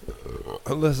know?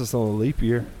 Unless it's on a leap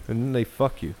year, and then they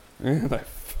fuck you. Yeah, they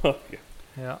fuck you.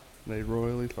 yeah, They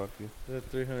royally fuck you. Is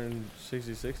that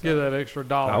 $366? give that extra I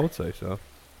dollar. would say so.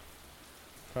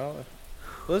 Probably.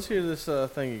 Let's hear this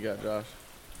thing you got, Josh.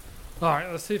 All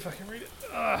right, let's see if I can read it.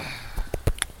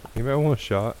 Anybody want a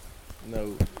shot?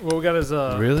 No, Well, we got his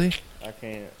Really? I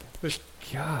can't.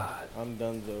 God. I'm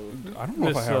done though. I don't know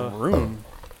if I This, have room.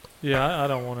 Yeah, I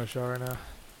don't want a shot right now.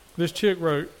 This chick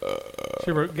wrote,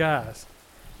 she wrote, guys,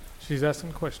 She's asking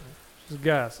a question. She says,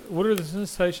 guys, what are the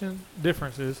sensation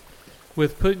differences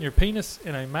with putting your penis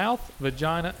in a mouth,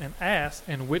 vagina, and ass,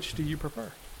 and which do you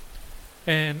prefer?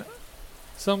 And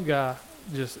some guy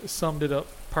just summed it up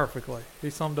perfectly. He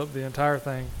summed up the entire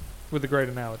thing with a great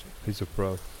analogy. He's a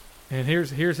pro. And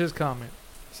here's his comment.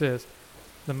 He says,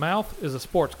 the mouth is a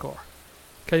sports car,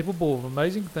 capable of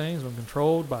amazing things when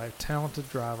controlled by a talented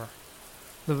driver.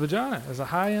 The vagina is a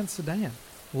high-end sedan,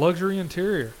 luxury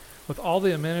interior with all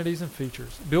the amenities and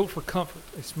features, built for comfort,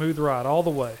 a smooth ride all the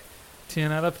way.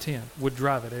 10 out of 10 would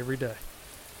drive it every day.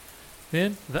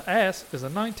 Then the ass is a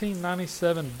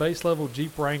 1997 base-level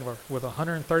Jeep Wrangler with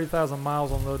 130,000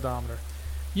 miles on the odometer.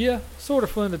 Yeah, sort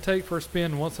of fun to take for a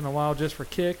spin once in a while just for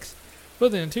kicks,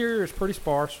 but the interior is pretty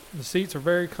sparse. The seats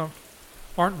are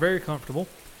aren't very comfortable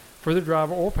for the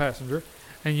driver or passenger,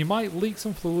 and you might leak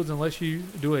some fluids unless you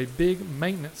do a big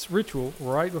maintenance ritual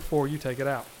right before you take it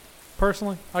out.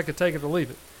 Personally, I could take it or leave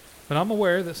it, but I'm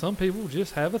aware that some people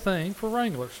just have a thing for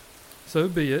Wranglers. So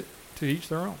be it, to each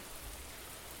their own.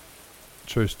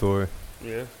 True story.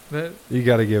 Yeah. That, You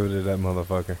got to give it to that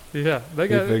motherfucker. yeah, they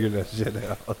He got. figured that shit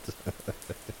out.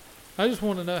 I just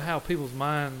want to know how people's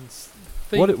minds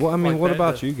think. What like that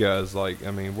about to- you guys? Like,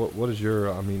 I mean, what is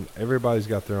your? I mean, everybody's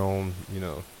got their own. You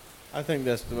know. I think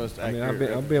that's the most I mean,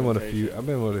 accurate. I've been with a few. representation. I've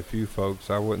been with a few folks.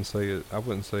 I wouldn't say it. I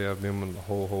wouldn't say I've been with a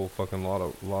whole fucking lot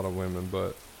of women.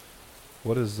 But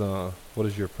what is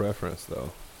your preference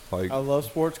though? Like, I love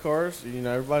sports cars. You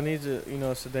know, everybody needs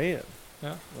a sedan. Yeah,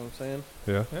 You know what I'm saying?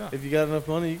 yeah, yeah, If you got enough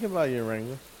money, you can buy you a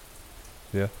Wrangler.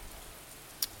 yeah.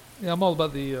 I'm all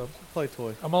about the. Play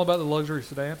toy. I'm all about the luxury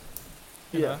sedan.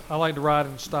 You Yeah. know, I like to ride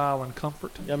in style and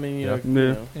comfort. I mean, Yeah. You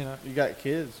know. you got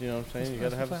kids. You know what I'm saying? You got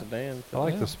to That's have a what sedan. I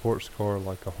like Yeah. the sports car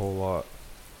like a whole lot.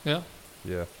 Yeah,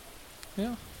 Yeah,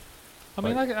 yeah. I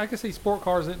mean, Like- I can see sport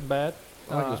cars isn't bad.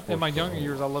 I like the sports In my car younger a whole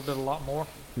years, I loved it a lot more.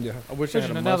 yeah. I wish I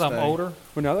had Especially a now that I'm Mustang. older.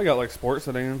 But now they got like sports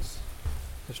sedans.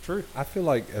 It's true. I feel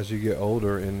like as you get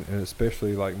older and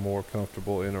especially like more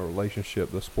comfortable in a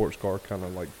relationship, the sports car kind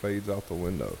of like fades out the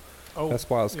window. Oh, That's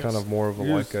why it's kind yes. of more of a,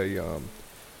 Yours- like a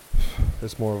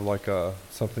it's more of like a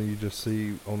something you just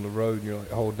see on the road and you're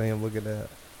like, oh damn, look at that.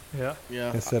 Yeah,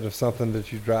 Yeah. Instead of something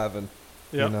that you're driving.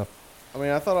 yeah. You know. I mean,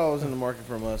 I thought I was in the market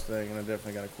for a Mustang, and I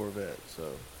definitely got a Corvette. So,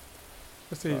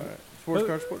 Let's see. all right. Sports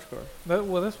car, sports car.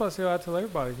 That's why I say I tell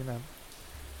everybody. You know,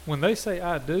 when they say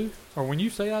I do, or when you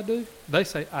say I do, they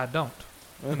say I don't,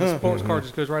 and the sports car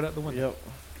just goes right out the window. Yep.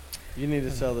 You need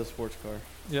to sell this sports car.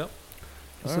 Yep.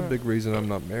 That's All a right. big reason I'm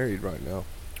not married right now.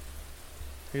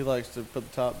 He likes to put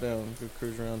the top down and go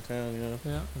cruise around town, you know.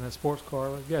 Yeah, and that sports car,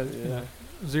 like, yeah, you Yeah. know,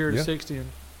 0 to Yeah. 60 in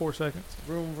 4 seconds.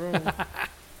 Vroom, vroom.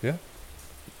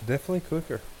 Definitely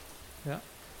quicker. Yeah.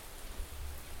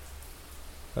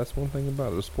 That's one thing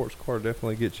about it. A sports car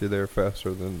definitely gets you there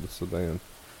faster than the sedan.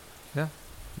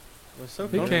 It's so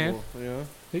He can. comfortable, you know.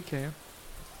 He can.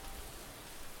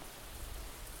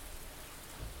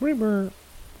 Remember.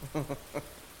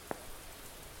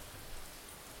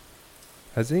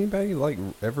 Has anybody like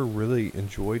ever really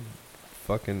enjoyed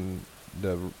fucking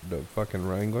the fucking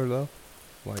Wrangler though?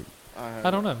 Like, I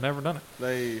don't know. Never done it.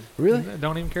 They.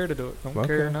 Don't even care to do it. Don't Okay.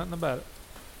 care nothing about it.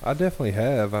 I definitely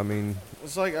have. I mean,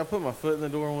 It's like I put my foot in the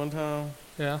door one time.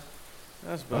 Yeah.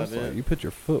 That's I about was like, it. you put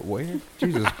your foot where?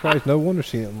 Jesus Christ! No wonder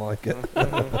she didn't like it.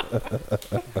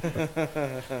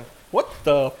 What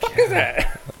the fuck is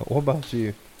that? What about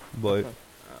you, Blake?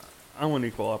 I'm an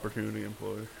equal opportunity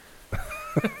employee.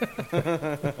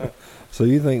 So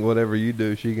you think whatever you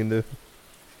do, she can do?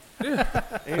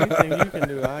 Anything you can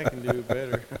do, I can do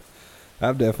better.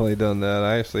 I've definitely done that.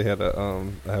 I actually had I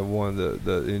have one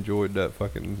that enjoyed that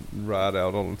fucking ride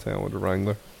out on the town with the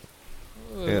Wrangler.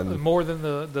 And- More than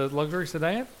the luxury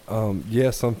sedan?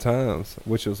 Yeah, sometimes,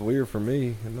 which was weird for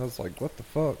me, and I was like, "What the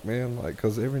fuck, man?" Like,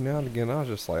 cause every now and again, I was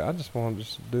just like, I just want to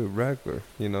just do it regular,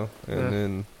 you know. And Yeah.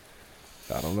 then,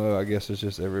 I don't know. I guess it's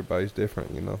just everybody's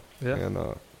different, you know. Yeah. And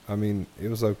I mean, it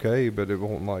was okay, but it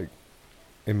won't like.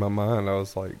 In my mind, I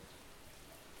was like,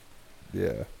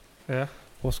 "Yeah, Yeah.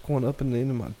 what's going up in the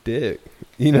end of my dick?"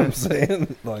 You know what I'm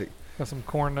saying? Like, Got some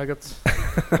corn nuggets.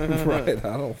 right?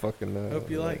 I don't fucking know. Hope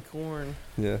you like corn.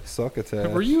 Yeah, succotash.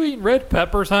 Were you eating red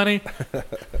peppers, honey?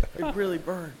 It really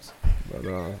burns. But I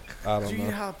Did don't you eat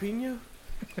know. jalapeno?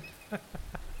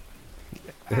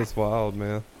 It's wild,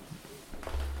 man.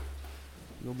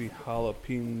 You'll be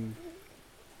jalapeno.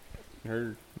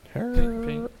 Her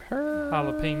Pink.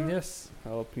 Jalapenos.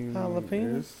 jalapeno.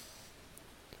 Jalapeno? is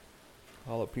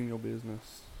Jalapeno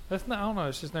business. That's not. I don't know.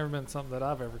 It's just never been something that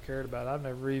I've ever cared about. I've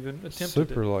never even attempted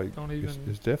Super it. like Don't it's, even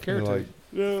it's care definitely to. like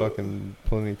Yeah. fucking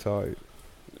plenty tight.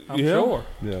 I'm Yeah. sure.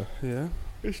 Yeah. Yeah.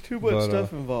 There's too much But,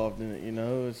 stuff involved in it, you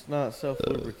know. It's not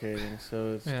self-lubricating,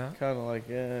 so it's Yeah. kind of like,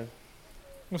 yeah.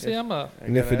 Well, see, I'm a.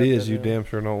 And if it is, you damn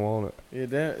sure don't want it.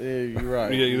 Yeah, you're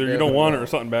right. Yeah, either you don't want it or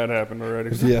something bad happened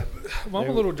already. Yeah. Well, I'm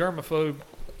a little germaphobe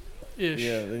ish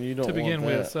Yeah, then you don't to begin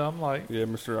want with. that. So I'm like, Yeah,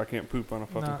 mister, I can't poop on a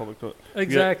fucking Nah. public toilet.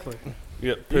 exactly.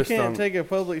 Yeah, You pissed can't on. take a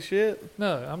public shit?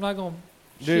 No, I'm not going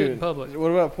to shit in Dude, public. what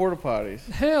about porta potties?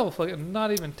 Hell, fucking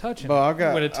not even touching But I it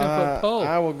got with a 10-foot pole.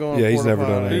 I will go on Yeah, a he's porta never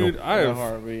done potty anal. Dude, I in a have-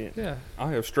 heartbeat. yeah.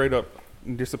 I have straight up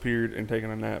disappeared and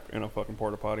taken a nap in a fucking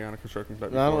porta potty on a construction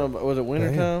site. I don't know, before. but was it winter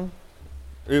Damn. time?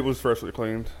 It was freshly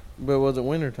cleaned. But was it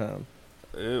winter time?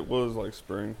 It was like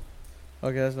spring.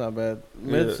 Okay, that's not bad.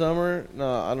 Yeah. Midsummer?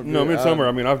 No, I don't. No, midsummer.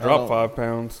 I mean, I've dropped don't- 5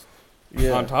 pounds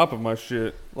Yeah, on top of my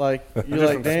shit. like you're Just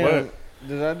like, from damn. sweat.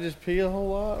 Did I just pee a whole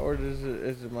lot, or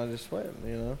am I just sweating?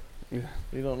 You know, Yeah.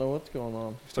 you don't know what's going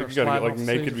on. It's like you Start gotta get sliding like off the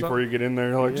naked seats or before something? you get in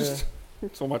there. Like Yeah. just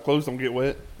so my clothes don't get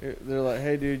wet. They're like,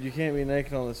 hey, dude, you can't be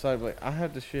naked on the side. Like, I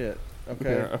have to shit.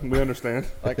 Okay, Yeah, we understand.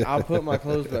 like I'll put my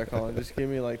clothes back on. Just give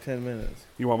me like 10 minutes.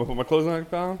 You want me to put my clothes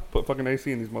back on? Put fucking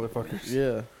AC in these motherfuckers.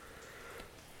 Yeah.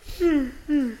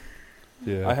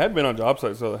 Yeah. I had been on job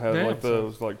sites that had Damn, like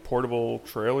those like portable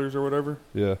trailers or whatever,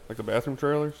 yeah. like the bathroom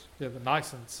trailers. Yeah, the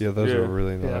nice ones. Yeah, those Yeah. are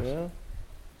really Yeah. nice. Yeah.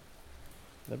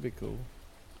 That'd be cool.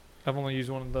 I've only used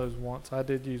one of those once. I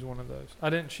did use one of those.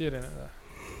 I didn't shit in it though.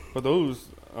 But those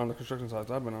on the construction sites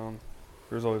I've been on,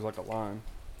 there's always like a line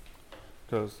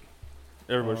because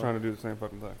everybody's Oh. trying to do the same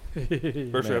fucking thing,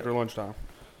 especially Man. after lunchtime.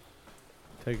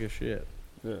 Take a shit.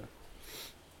 Yeah,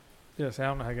 Yes, I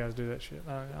don't know how guys do that shit.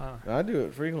 I do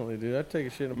it frequently, dude. I take a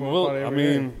shit in a porta well, potty I every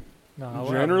day. mean, No, I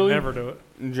would Generally- never do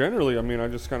it. generally, I mean, I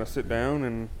just kind of sit down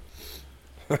and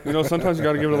you know sometimes you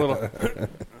got to give it a little.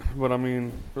 But I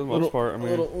mean, for the most part, I a mean,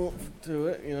 little oomph to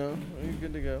it, you know. You're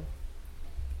good to go.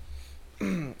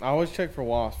 I always check for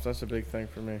wasps. That's a big thing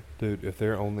for me. Dude, if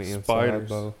they're on the inside, Spiders.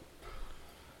 though.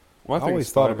 well, I think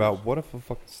always thought spiders. about, what if a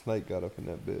fucking snake got up in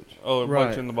that bitch? Oh, it bites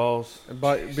Right. you in the balls. It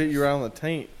bit you around the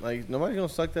taint. Like nobody's gonna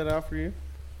suck that out for you.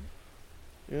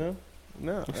 You know?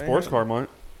 No. A sports car might.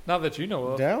 Not that you know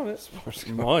of. Doubt it.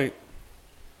 Might.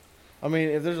 I mean,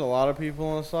 if there's a lot of people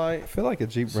on I site, feel like a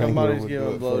Jeep Wrangler somebody's would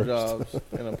giving do it first.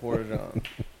 blowjobs in a porta john.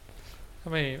 I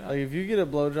mean, Like if you get a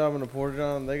blowjob in a porta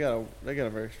john, they got a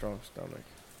very strong stomach.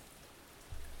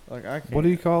 Like I can't. What do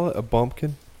you call it? A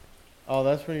bumpkin? Oh,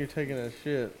 that's when you're taking a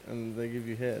shit and they give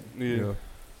you head. Yeah.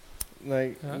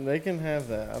 Like Yeah. they can have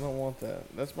that. I don't want that.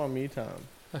 That's my me time.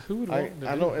 who would I want to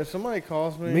I do don't. that? If somebody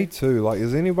calls me, Me too. Like,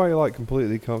 is anybody like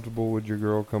completely comfortable with your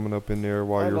girl coming up in there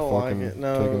while I you're don't like fucking it.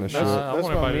 No, taking a that's, shit? Nah, I that's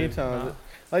want my everybody me to- time. nah.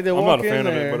 Like they I'm walk not a in fan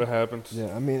of there. it, but it happens.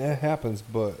 Yeah, I mean it happens,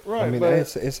 but I Right, mean but-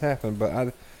 it's happened.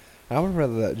 But I would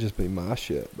rather that just be my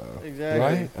shit, bro. Exactly.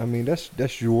 Right? I mean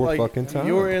that's your Like, fucking time.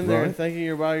 You're in there right? thinking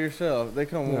you're by yourself. They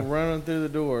come Yeah. running through the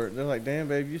door. They're like, "Damn,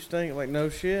 babe, you stink." Like, no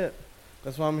shit.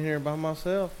 That's why I'm here by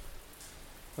myself.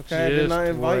 Okay, I did Just not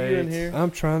invite you in wait. here. I'm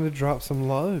trying to drop some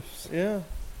loaves. Yeah,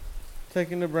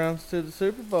 taking the Browns to the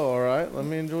Super Bowl. All right, let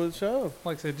me enjoy the show.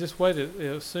 Like I said, just wait.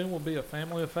 It soon will be a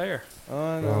family affair.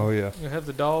 I know. Oh yeah. You have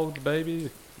the dog, the baby,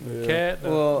 the Yeah. cat, the,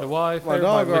 Well, the wife. My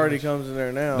dog everybody already witness. comes in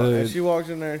there now, and Dude. she walks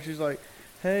in there and she's like,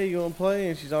 "Hey, you wanna play?"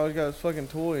 And she's always got this fucking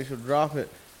toy, and she'll drop it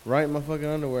right in my fucking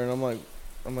underwear, and I'm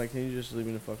like, "Can you just leave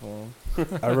me the fuck alone?"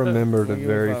 I remember the We'll give it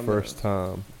very 5 first minutes.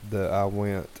 time that I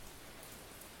went.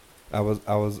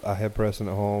 I had Preston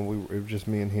at home. It was just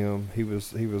me and him. He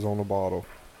was on a bottle,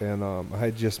 and I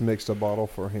had just mixed a bottle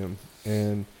for him,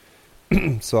 and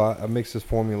so I mixed his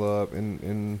formula up,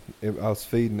 and I was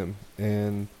feeding him,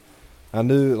 and I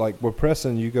knew, like, with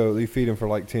Preston, you feed him for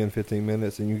like 10, 15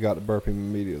 minutes, and you got to burp him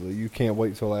immediately. You can't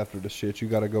wait till after the shit. You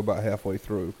got to go about halfway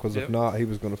through, because if Yep. not, he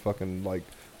was gonna fucking like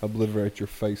obliterate your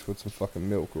face with some fucking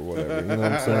milk or whatever. You know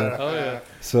what I'm saying? Oh yeah.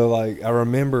 So like I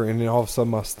remember, and then all of a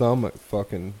sudden my stomach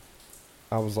fucking,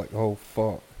 I was like, oh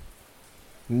fuck.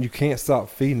 And you can't stop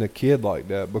feeding a kid like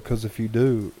that, because if you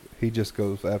do, he just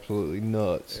goes absolutely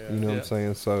nuts. Yeah. You know what Yeah. I'm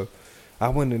saying? So I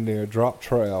went in there, dropped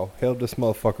trowel, held this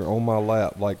motherfucker on my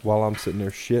lap, like while I'm sitting there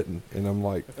shitting, and I'm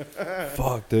like,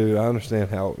 fuck, dude, I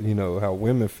understand how how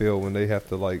women feel when they have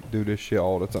to like do this shit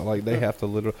all the time. Like they have to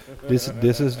literally,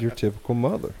 this is your typical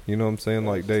mother. You know what I'm saying?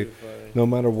 Like they, no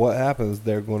matter what happens,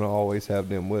 they're going to always have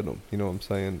them with them. You know what I'm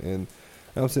saying? And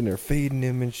I'm sitting there feeding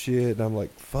him and shit, and I'm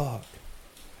like, fuck,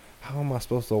 how am I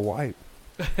supposed to wipe?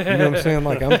 You know what I'm saying?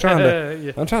 Like I'm trying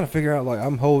to figure out, like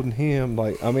I'm holding him,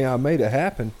 like, I mean, I made it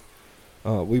happen.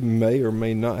 We may or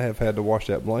may not have had to wash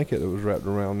that blanket that was wrapped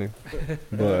around him,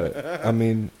 but I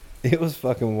mean, it was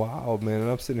fucking wild, man.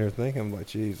 And I'm sitting here thinking, I'm like,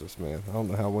 Jesus, man, I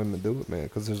don't know how women do it, man,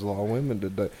 because there's a lot of women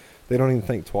that they don't even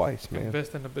think twice, man.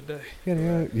 Invest in a bidet.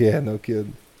 Yeah, no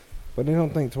kidding. But they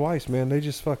don't think twice, man. They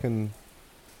just fucking,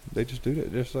 they just do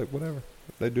that. Just like whatever.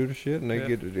 They do the shit and they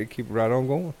Yeah. they keep it right on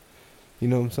going. You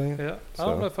know what I'm saying? Yeah. I So-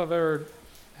 don't know if I've ever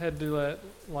had to do that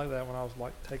like that when I was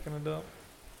like taking a dump.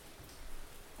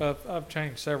 I've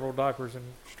changed several diapers in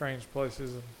strange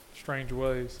places and strange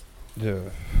ways. Yeah.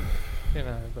 You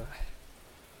know, but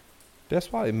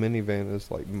That's why a minivan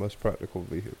is like the most practical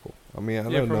vehicle. I mean, I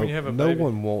Yeah, know for when you have a no baby.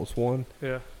 one wants one,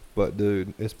 yeah. but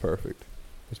dude, it's perfect.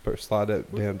 It's perfect. Slide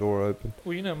that damn door open.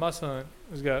 Well, you know, my son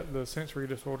has got the sensory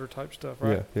disorder type stuff,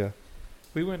 right? Yeah, yeah.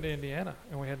 We went to Indiana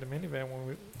and we had the minivan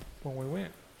when we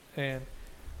went, and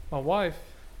my wife,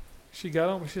 she got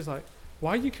on me. She's like,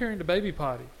 "Why are you carrying the baby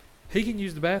potty? He can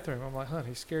use the bathroom." I'm like, "Honey,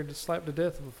 he's scared to slap to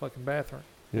death of a fucking bathroom."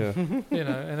 Yeah, You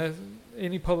know, and that's,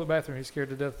 any public bathroom, he's scared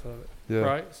to death of it. yeah.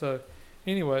 Right? So,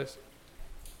 anyways,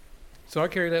 so I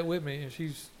carry that with me, and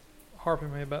she's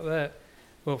harping me about that.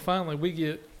 Well, finally, we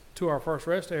get to our first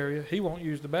rest area. He won't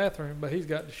use the bathroom, but he's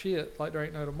got the shit like there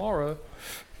ain't no tomorrow.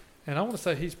 And I want to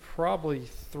say he's probably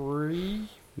 3,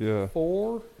 Yeah.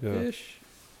 4-ish.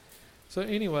 So,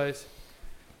 anyways,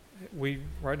 we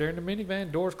right there in the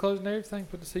minivan, doors closed and everything,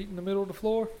 put the seat in the middle of the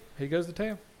floor. He goes to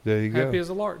town. There you Happy go. as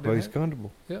a lark. But he's Doesn't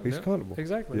comfortable. it? Yeah, He's yeah, comfortable.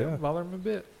 exactly. Yeah. Don't bother him a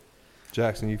bit.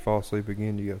 Jackson, you fall asleep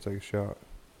again, you gotta take a shot.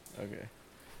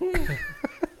 Okay.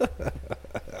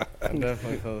 I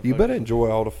definitely felt You better enjoy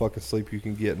all the fucking sleep you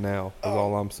can get now. Is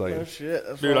all I'm Oh saying. shit.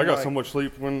 That's Dude, what I I'm got like. so much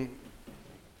sleep when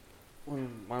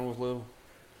mine was little.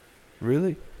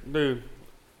 Really? Dude,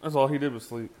 that's all he did was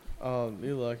sleep. Oh,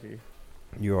 you lucky.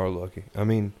 You are lucky. I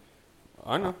mean,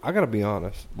 I know. I gotta be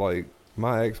honest. Like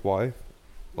my ex-wife,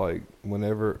 like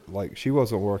whenever, like she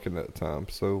wasn't working at the time,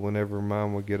 so whenever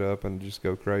mine would get up and just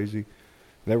go crazy,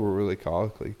 they were really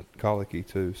colicky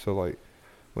too. So like,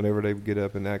 whenever they would get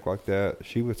up and act like that,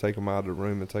 she would take them out of the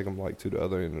room and take them like to the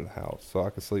other end of the house, so I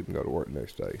could sleep and go to work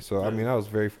next day. So I mean, I was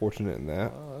very fortunate in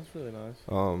that. Oh, that's really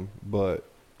nice. But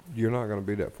you're not gonna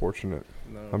be that fortunate.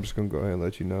 No. I'm just gonna go ahead and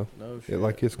let you know. No shit.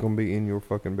 Like it's gonna be in your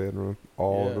fucking bedroom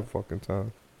all Yeah. the fucking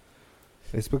time.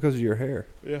 It's because of your hair.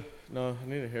 Yeah. No, I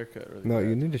need a haircut really No, bad.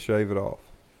 you need to shave it off.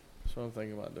 That's what I'm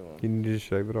thinking about doing. You need to just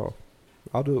shave it off.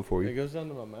 I'll do it for It you. goes down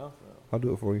to my mouth now. I'll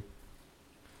do it for you.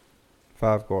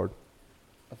 5 guard.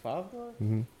 A 5 guard?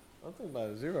 Hmm. I'm thinking about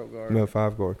a 0 guard. No,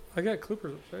 5 guard. I got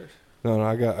clippers upstairs. No,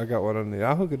 I got what I need.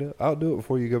 I'll hook it up. I'll do it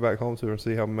before you go back home to her and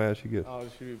see how mad she gets. Oh,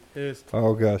 she'd be pissed.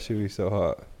 Oh gosh, she'll be so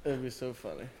hot. It'd be so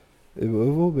funny. It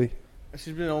will be.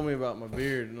 She's been on me about my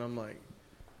beard, and I'm like,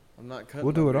 I'm not cutting.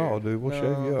 We'll do my it all, beard. dude. We'll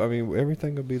shave you No. up. I mean,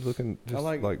 everything will be looking just I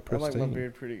like I pristine. like my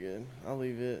beard pretty good. I'll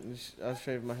leave it, and I'll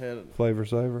shave my head. Flavor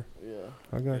saver. Yeah.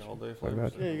 I got All you. day I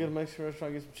flavors. got you. Yeah, you go to Mexican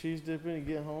restaurant, get some cheese dip in, and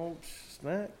get home,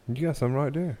 snack. You got some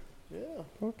right there. Yeah.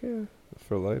 Fuck yeah. That's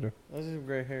for later. Those are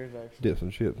gray hairs, actually. Dip some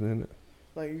chips in it.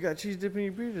 Like, you got cheese dip in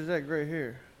your beard? Is that gray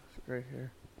hair? It's gray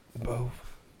hair.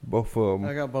 Both of I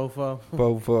them. got both of them.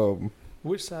 Both of them.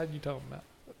 Which side you talking about?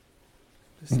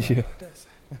 This side, Yeah. that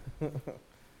side.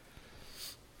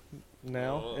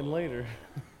 Now and later.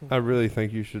 I really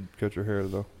think you should cut your hair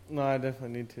though. No, I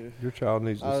definitely need to. Your child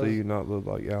needs to I was- see you not look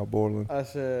like Al Borland. I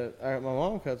said, my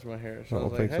mom cuts my hair. I So I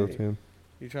don't was think like, so, hey, Tim.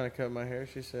 you trying to cut my hair?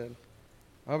 She said,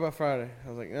 how about Friday? I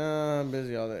was like, nah, I'm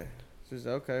busy all day. She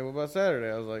said, okay, what about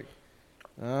Saturday? I was like,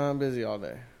 I'm busy all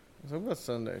day. I said, what about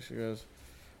Sunday? She goes,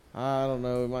 I don't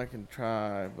know, we might can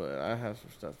try, but I have some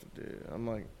stuff to do. I'm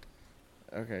like,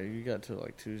 okay, you got till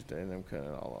like Tuesday and then I'm cutting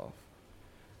it all off.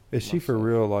 Is she for myself.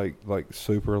 real like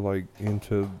super like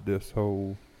into this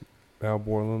whole Al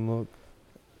Borland look?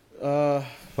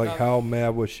 Like Not- how mad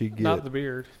would she Not get? the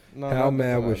beard. No, How not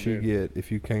mad the would she beard. get if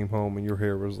you came home and your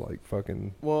hair was like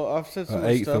fucking? Well, I've said so An much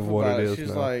eighth stuff of what about it it. is She's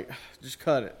now. like, just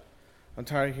cut it. I'm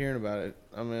tired of hearing about it.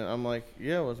 I mean, I'm like,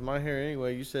 yeah, well, it's my hair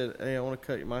anyway. You said, hey, I want to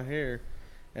cut my hair.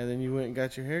 And then you went and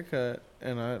got your hair cut,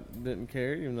 and I didn't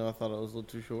care, even though I thought it was a little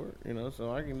too short,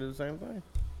 so I can do the same thing.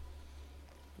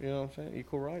 You know what I'm saying?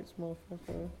 Equal rights,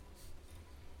 motherfucker.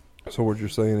 So what you're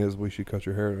saying is we should cut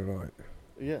your hair tonight.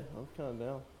 Yeah, I'm kind of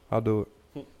down. I'll do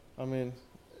it. I mean,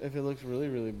 if it looks really,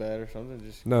 really bad or something,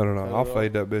 just No. cut I'll it off.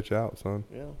 fade that bitch out, son.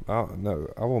 Yeah.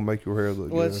 I won't make your hair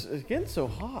look Well, good. it's getting so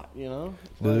hot, Like,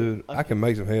 Dude, I can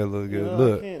make some hair look you good. know, I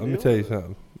Look, can't let me deal tell you with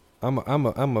it.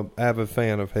 something. I'm a avid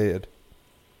fan of head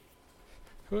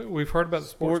We've heard about the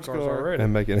sports Sports cars car. already.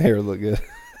 and making hair look good.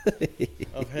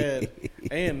 of head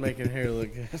and making hair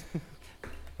look good.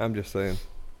 I'm just saying.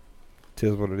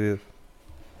 Tis what it is.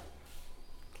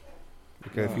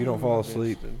 Okay, if you don't fall I'm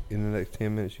asleep interested. in the next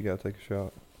 10 minutes, you gotta take a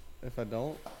shot. If I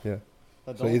don't, Yeah. if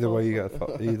I So don't either fall way, you asleep-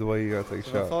 got either way you gotta take a If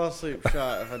I shot. fall asleep,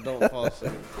 shot. If I don't fall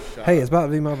asleep, shot. Hey, it's about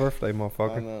to be my birthday, I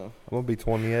motherfucker. know. I'm gonna be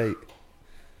 28.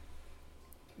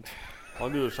 I'll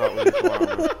do a shot with you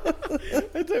tomorrow.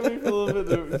 It took me for a little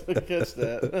bit to catch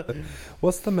that.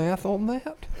 What's the math on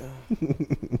that?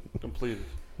 Completed.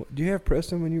 Do you have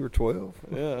Preston when you were 12?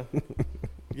 Yeah.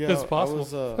 Yeah, It's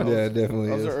possible. Yeah, it definitely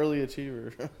I was is. an early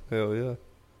achiever. Hell yeah.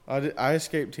 I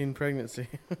escaped teen pregnancy.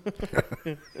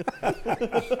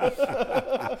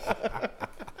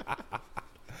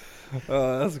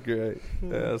 Oh, that's great.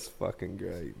 That's fucking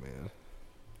great, man.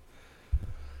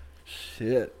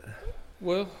 Shit.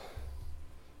 Well,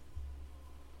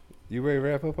 You ready to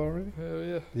wrap up already? hell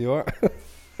yeah. You are?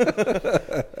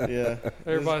 Yeah.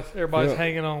 Everybody's Yeah.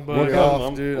 hanging on, What bud. You're kind,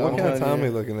 off, dude. what I'm kind of telling time are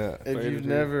you. you looking at? If Faded you've you.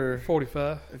 never,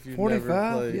 45. if you've never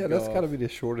 45? played Yeah, that's golf, got to be the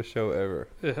shortest show ever.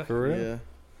 Yeah. For real? Yeah.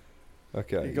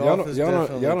 Okay. Golf Y'all don't, is y'all don't,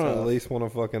 definitely y'all don't at tough. least want to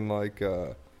fucking like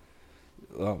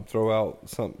throw out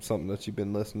something that you've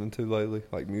been listening to lately,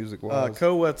 like music wise.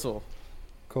 Co Wetzel.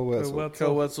 Cole Wetzel.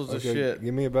 Co Wetzel's a Okay, shit.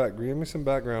 Give me some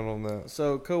background on that.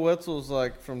 So Co Wetzel's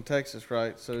like from Texas,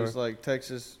 right? So it's Okay. like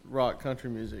Texas rock country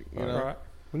music. You All know, Right.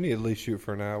 We need to at least shoot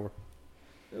for an hour.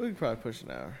 we could probably push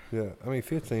an hour. Yeah, I mean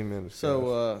 15 minutes. guys.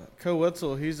 So Co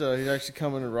Wetzel, he's actually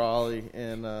coming to Raleigh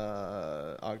in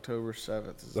October 7th.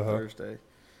 It's a Uh-huh. Thursday,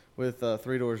 with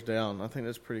 3 Doors Down. I think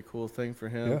that's a pretty cool thing for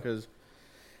him Yeah. because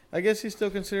I guess he's still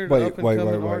considered an up and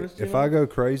coming artist. you If know? I go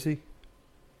crazy,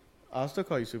 I'll still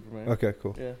call you Superman. okay,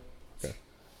 cool. Yeah.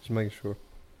 Just making sure.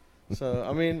 So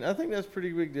I mean, I think that's a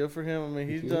pretty big deal for him. I mean,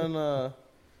 he's Yeah. done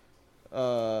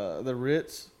the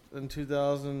Ritz in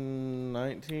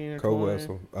 2019 or Cole 20.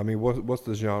 Wetzel. I mean, what's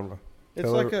the genre? It's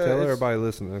tell like tell it's everybody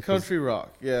listening. 'cause country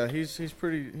rock. Yeah, he's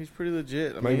pretty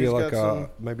legit. I mean, Maybe he's like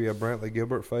got maybe a Brantley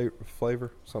Gilbert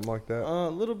flavor, something like that. a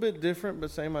little bit different,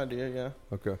 but same idea. Yeah,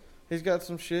 Okay. he's got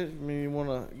some shit. I mean, you want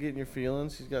to get in your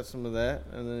feelings. He's got some of that,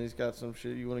 and then he's got some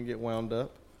shit you want to get wound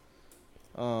up.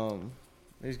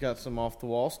 He's got some off the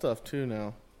wall stuff too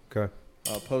now. Okay.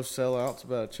 Post sellouts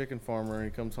about a chicken farmer, and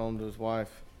he comes home to his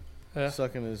wife Yeah.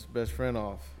 sucking his best friend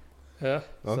off. Yeah.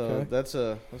 So Okay. that's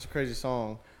a crazy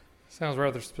song. Sounds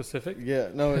rather specific. Yeah,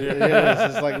 no, it is.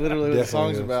 It's like literally what the Definitely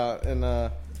song's is. about,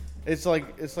 and it's like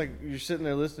you're sitting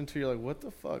there listening to. You're like, what the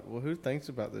fuck? Well, who thinks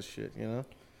about this shit? You know?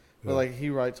 But Yeah. like he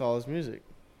writes all his music,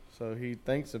 so he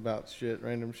thinks about shit,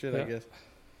 random shit, I Yeah. guess.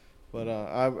 But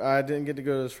I didn't get to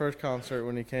go to his first concert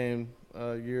when he came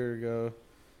a year ago,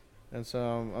 and so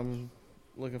I'm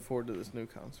looking forward to this new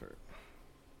concert.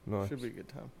 Nice. Should be a good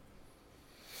time.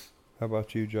 How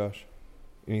about you, Josh?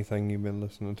 Anything you've been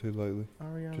listening to lately?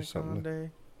 Ariana Just something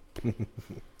Grande.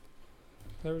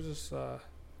 There was this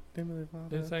Demi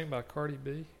Lovato. new thing by Cardi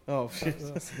B. Oh shit.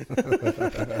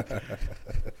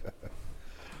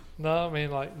 No, I mean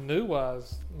like new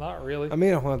wise, not really. I mean,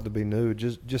 it don't have to be new.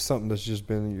 Just something that's just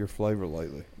been your flavor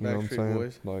lately. You know what I'm Backstreet saying?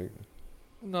 Boys. Like,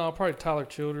 No, probably Tyler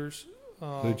Childers.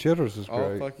 Dude, Childers is Oh,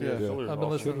 great. fuck yeah. I've been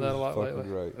listening to that a lot Fucking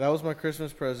lately. great. That was my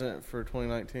Christmas present for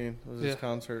 2019. Was his Yeah.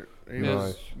 concert? He Nice.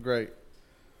 was great.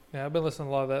 Yeah, I've been listening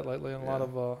to a lot of that lately, and a lot Yeah.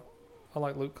 of I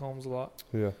like Luke Combs a lot.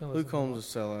 Yeah. Been Luke listening Combs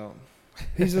is a sellout.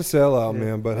 He's a sellout, Yeah.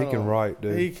 man, but I he can don't- write,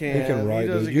 dude. He can. He can write, He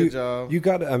does dude. a good job. You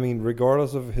got to, I mean,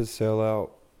 regardless of his sellout,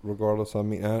 regardless, I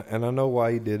mean, and I know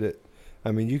why he did it.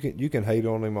 I mean, you can hate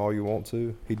on him all you want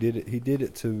to. He did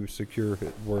it to secure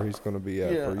where he's going to be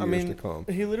at Yeah, for I years mean, to come.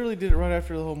 He literally did it right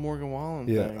after the whole Morgan Wallen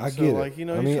Yeah, thing. I So, get it. like, you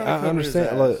know, I he's mean, trying to I cover his understand.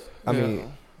 ass. Look, I Yeah.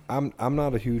 mean, I'm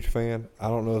not a huge fan. I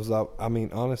don't know if I mean,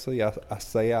 honestly, I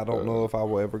say I don't know if I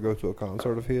will ever go to a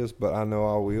concert of his, but I know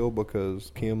I will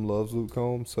because Kim loves Luke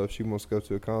Combs. So if she wants to go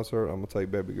to a concert, I'm gonna take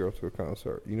baby girl to a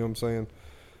concert. You know what I'm saying?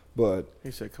 But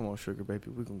He said, "Come on, sugar baby,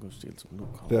 we're gonna go steal some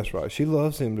Luke Combs." that's right. She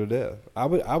loves him to death. I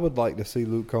would like to see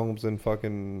Luke Combs in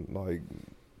fucking like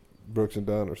Brooks and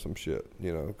Dunn or some shit.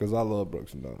 You know, because I love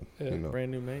Brooks and Dunn. Yeah. You know,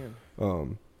 Brand new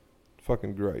man.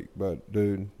 fucking great. But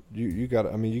dude, you got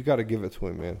to. I mean, you got to give it to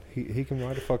him, man. He can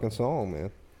write a fucking song, man.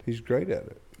 He's great at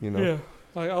it. You know. Yeah,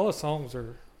 like all the songs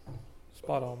are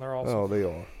spot on. They're awesome. Oh, they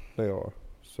are.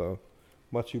 So,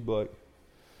 much you, Blake?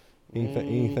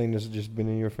 Anything that's just been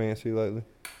in your fancy lately?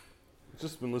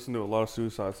 Just been listening to a lot of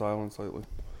Suicide Silence lately.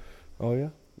 Oh yeah.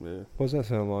 Yeah. What's that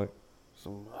sound like?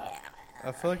 Some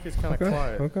I feel like it's kind of Okay.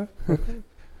 quiet. Okay.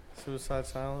 Suicide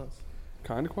Silence.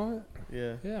 kind of quiet.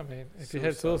 Yeah. Yeah, I mean, if you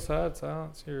had Suicide. suicide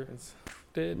silence, you're It's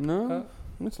dead. No,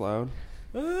 it's loud.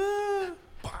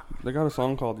 They got a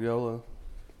song called YOLO.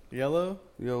 Yellow.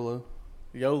 YOLO.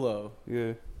 YOLO.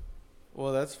 Yeah.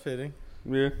 Well, that's fitting.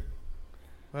 Yeah.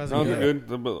 How's it Sounds go?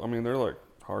 good. But I mean, they're like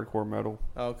hardcore metal.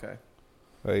 Oh, okay.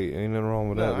 Hey, ain't nothing wrong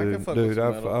with No, that, I can dude. fuck with Dude, some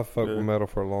I've metal. fucked Yeah. with metal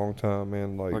for a long time,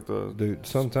 man. Like the dude,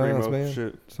 sometimes, screamo man.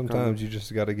 shit. Sometimes you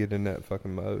just got to get in that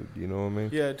fucking mode. You know what I mean?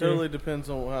 Yeah, it totally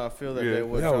depends on how I feel that Yeah. day,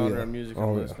 what Oh, genre yeah. of music Oh,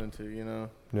 I'm yeah. listening to, you know.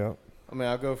 Yeah. I mean,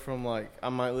 I'll go from like I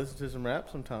might listen to some rap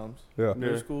sometimes. Yeah.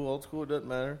 New Yeah. school, old school, it doesn't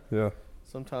matter. Yeah.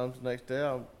 Sometimes the next day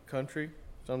I'm country.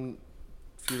 Some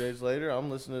few days later I'm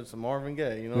listening to some Marvin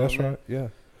Gaye. You know That's what I mean? right. Yeah.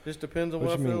 Just depends on What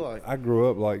what I you feel mean? like. I grew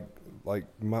up like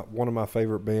one of my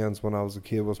favorite bands when I was a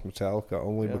kid was Metallica,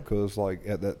 only Yeah. because like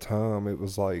at that time it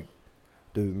was like,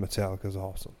 dude, Metallica's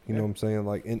awesome. You know Yeah. what I'm saying?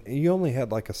 Like, and you only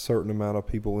had like a certain amount of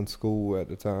people in school at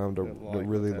the time that That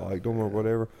really liked liked them or Metallica, yeah.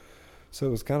 whatever. So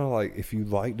it was kind of like if you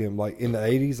liked them, like in the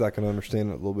 '80s, I can understand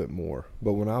it a little bit more.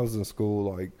 But when I was in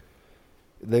school, like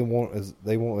they weren't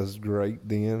as great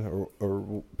then,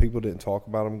 or people didn't talk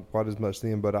about them quite as much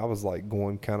then. But I was like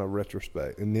going kind of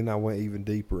retrospect, and then I went even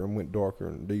deeper and went darker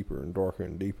and deeper and darker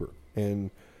and deeper. And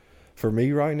for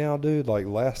me right now, dude, like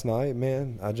last night,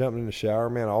 man, I jumped in the shower,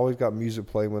 man. I always got music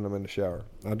playing when I'm in the shower.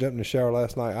 I jumped in the shower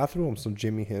last night. I threw on some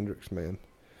Jimi Hendrix, man.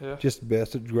 Yeah. Just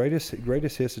greatest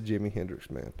hits of Jimi Hendrix,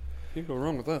 man. Can't go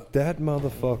wrong with that. That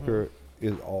motherfucker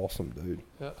is awesome, dude.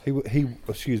 Yeah.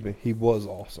 He was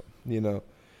awesome, you know.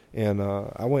 And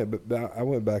I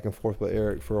went back and forth with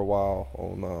Eric for a while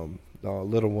on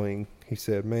Little Wing. He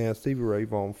said, "Man, Stevie Ray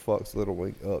Vaughan fucks Little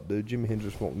Wing up, dude. Jimi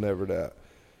Hendrix won't never that."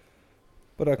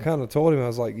 But I kind of told him, I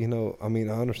was like, you know, I mean,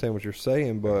 I understand what you're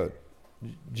saying, but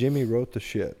Jimmy wrote the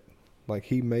shit. Like,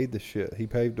 he made the shit. He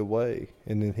paved the way.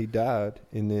 And then he died.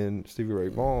 And then Stevie Ray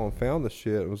Vaughan found the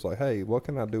shit and was like, hey, what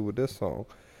can I do with this song?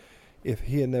 If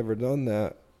he had never done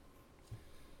that,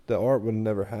 the art would have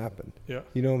never happened. Yeah.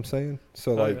 You know what I'm saying?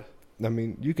 So, Oh, like, I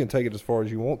mean, you can take it as far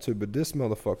as you want to, but this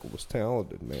motherfucker was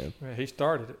talented, man. Yeah, he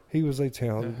started it. He was a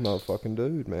talented Yeah. motherfucking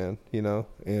dude, man. You know?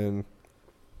 And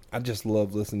I just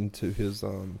love listening to his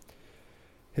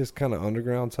kind of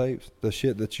underground tapes. The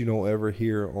shit that you don't ever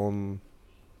hear on...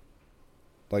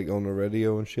 like on the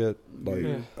radio and shit. Like,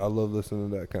 Yeah. I love listening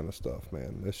to that kind of stuff,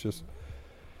 man. It's just,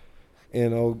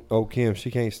 and old Kim, she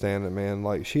can't stand it, man.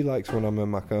 Like, she likes when I'm in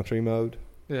my country mode.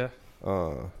 Yeah.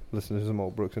 Listen to some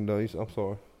old Brooks and Dunn. I'm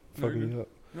sorry, No, fucking you're you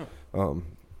up. No.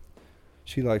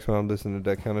 She likes when I'm listening to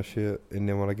that kind of shit, and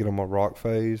then when I get on my rock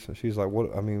phase, she's like,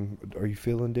 "What? I mean, are you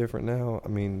feeling different now? I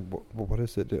mean, what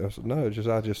is it?" I said, "No, it's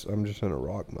just I'm just in a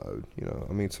rock mode, you know.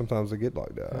 I mean, sometimes I get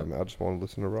like that. I mean, I just want to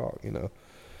listen to rock, you know."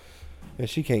 And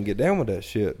she can't get down with that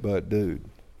shit, but dude,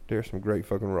 there's some great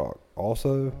fucking rock.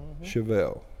 Also,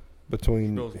 Chevelle.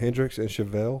 Between Chevelle's- Hendrix and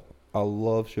Chevelle, I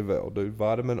love Chevelle, dude.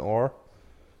 Vitamin R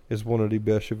is one of the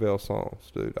best Chevelle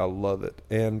songs, dude. I love it.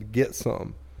 And Get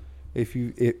Some. If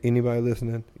anybody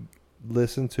listening,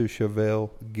 listen to Chevelle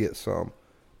Get Some.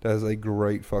 That is a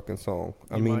great fucking song.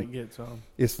 I You mean, might get some.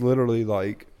 it's literally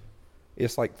like,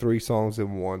 it's like 3 songs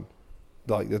in one.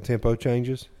 Like, the tempo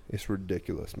changes. It's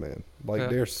ridiculous, man. Like, Yeah.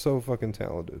 they're so fucking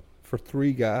talented. For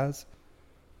 3 guys,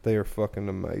 they are fucking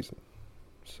amazing.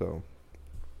 So,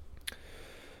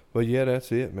 but yeah,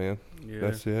 that's it, man. Yeah.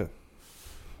 That's it.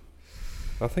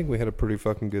 I think we had a pretty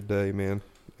fucking good day, man.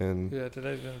 And Yeah,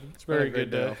 today's been a It's been a very great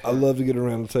good day. day. I love to get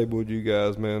around the table with you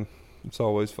guys, man. It's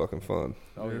always fucking fun.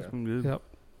 Oh, yeah. It's been good. Yep.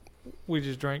 We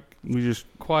just drank We just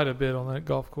quite a bit on that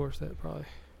golf course. That probably.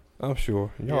 I'm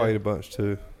sure. Y'all Yeah. ate a bunch,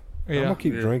 too. I'm Yeah. going to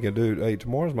keep Yeah. drinking, dude. Hey,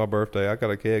 tomorrow's my birthday. I got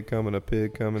a keg coming, a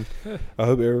pig coming. I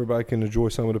hope everybody can enjoy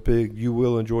some of the pig. You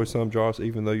will enjoy some, Josh,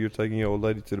 even though you're taking your old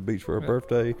lady to the beach for her Yeah.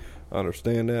 birthday. I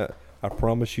understand that. I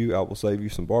promise you I will save you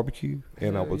some barbecue,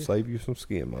 and I Hell will yeah. save you some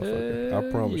skin, motherfucker. I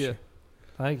Hell promise yeah. you.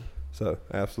 Thank you. So,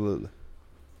 absolutely.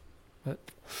 But-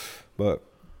 But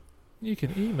You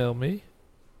can email me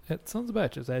at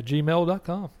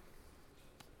sonsofbatches@gmail.com.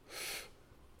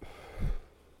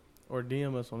 Or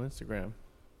DM us on Instagram.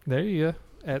 There you go.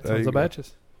 At There you Sons of go.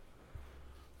 Batches.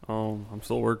 I'm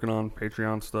still working on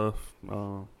Patreon stuff,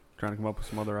 trying to come up with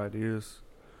some other ideas.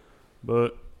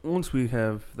 But once we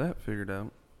have that figured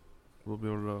out, we'll be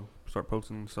able to start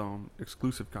posting some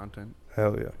exclusive content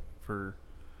hell yeah. for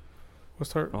We'll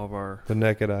start all of our The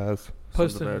naked eyes.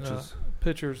 Sons of posting Batches.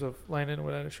 pictures of Landon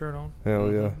without a shirt on. Hell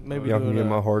Mhm. yeah. Maybe Y'all can doing get a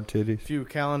my hard titties. few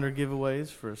calendar giveaways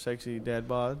for sexy dad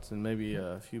bods and maybe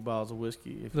a few bottles of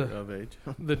whiskey if The- you're of age.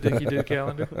 The Dickie Doo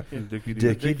calendar. Dickie Dick- Doo.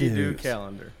 Dickie Dickie Doo Doos.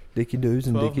 calendar. Dickie doos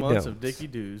and 12 Dickie months don'ts. of Dickie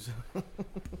Doos.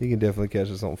 You can definitely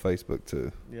catch us on Facebook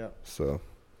too. Yeah. So,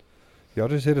 y'all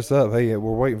just hit us up. Hey,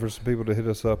 we're waiting for some people to hit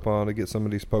us up on to get some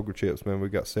of these poker chips, man. We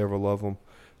got several of them.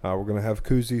 We're gonna have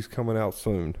koozies coming out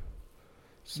soon,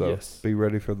 so Yes. be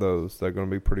ready for those. They're gonna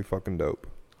be pretty fucking dope.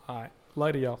 All right.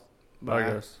 Later, y'all. Bye,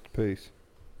 guys. Peace.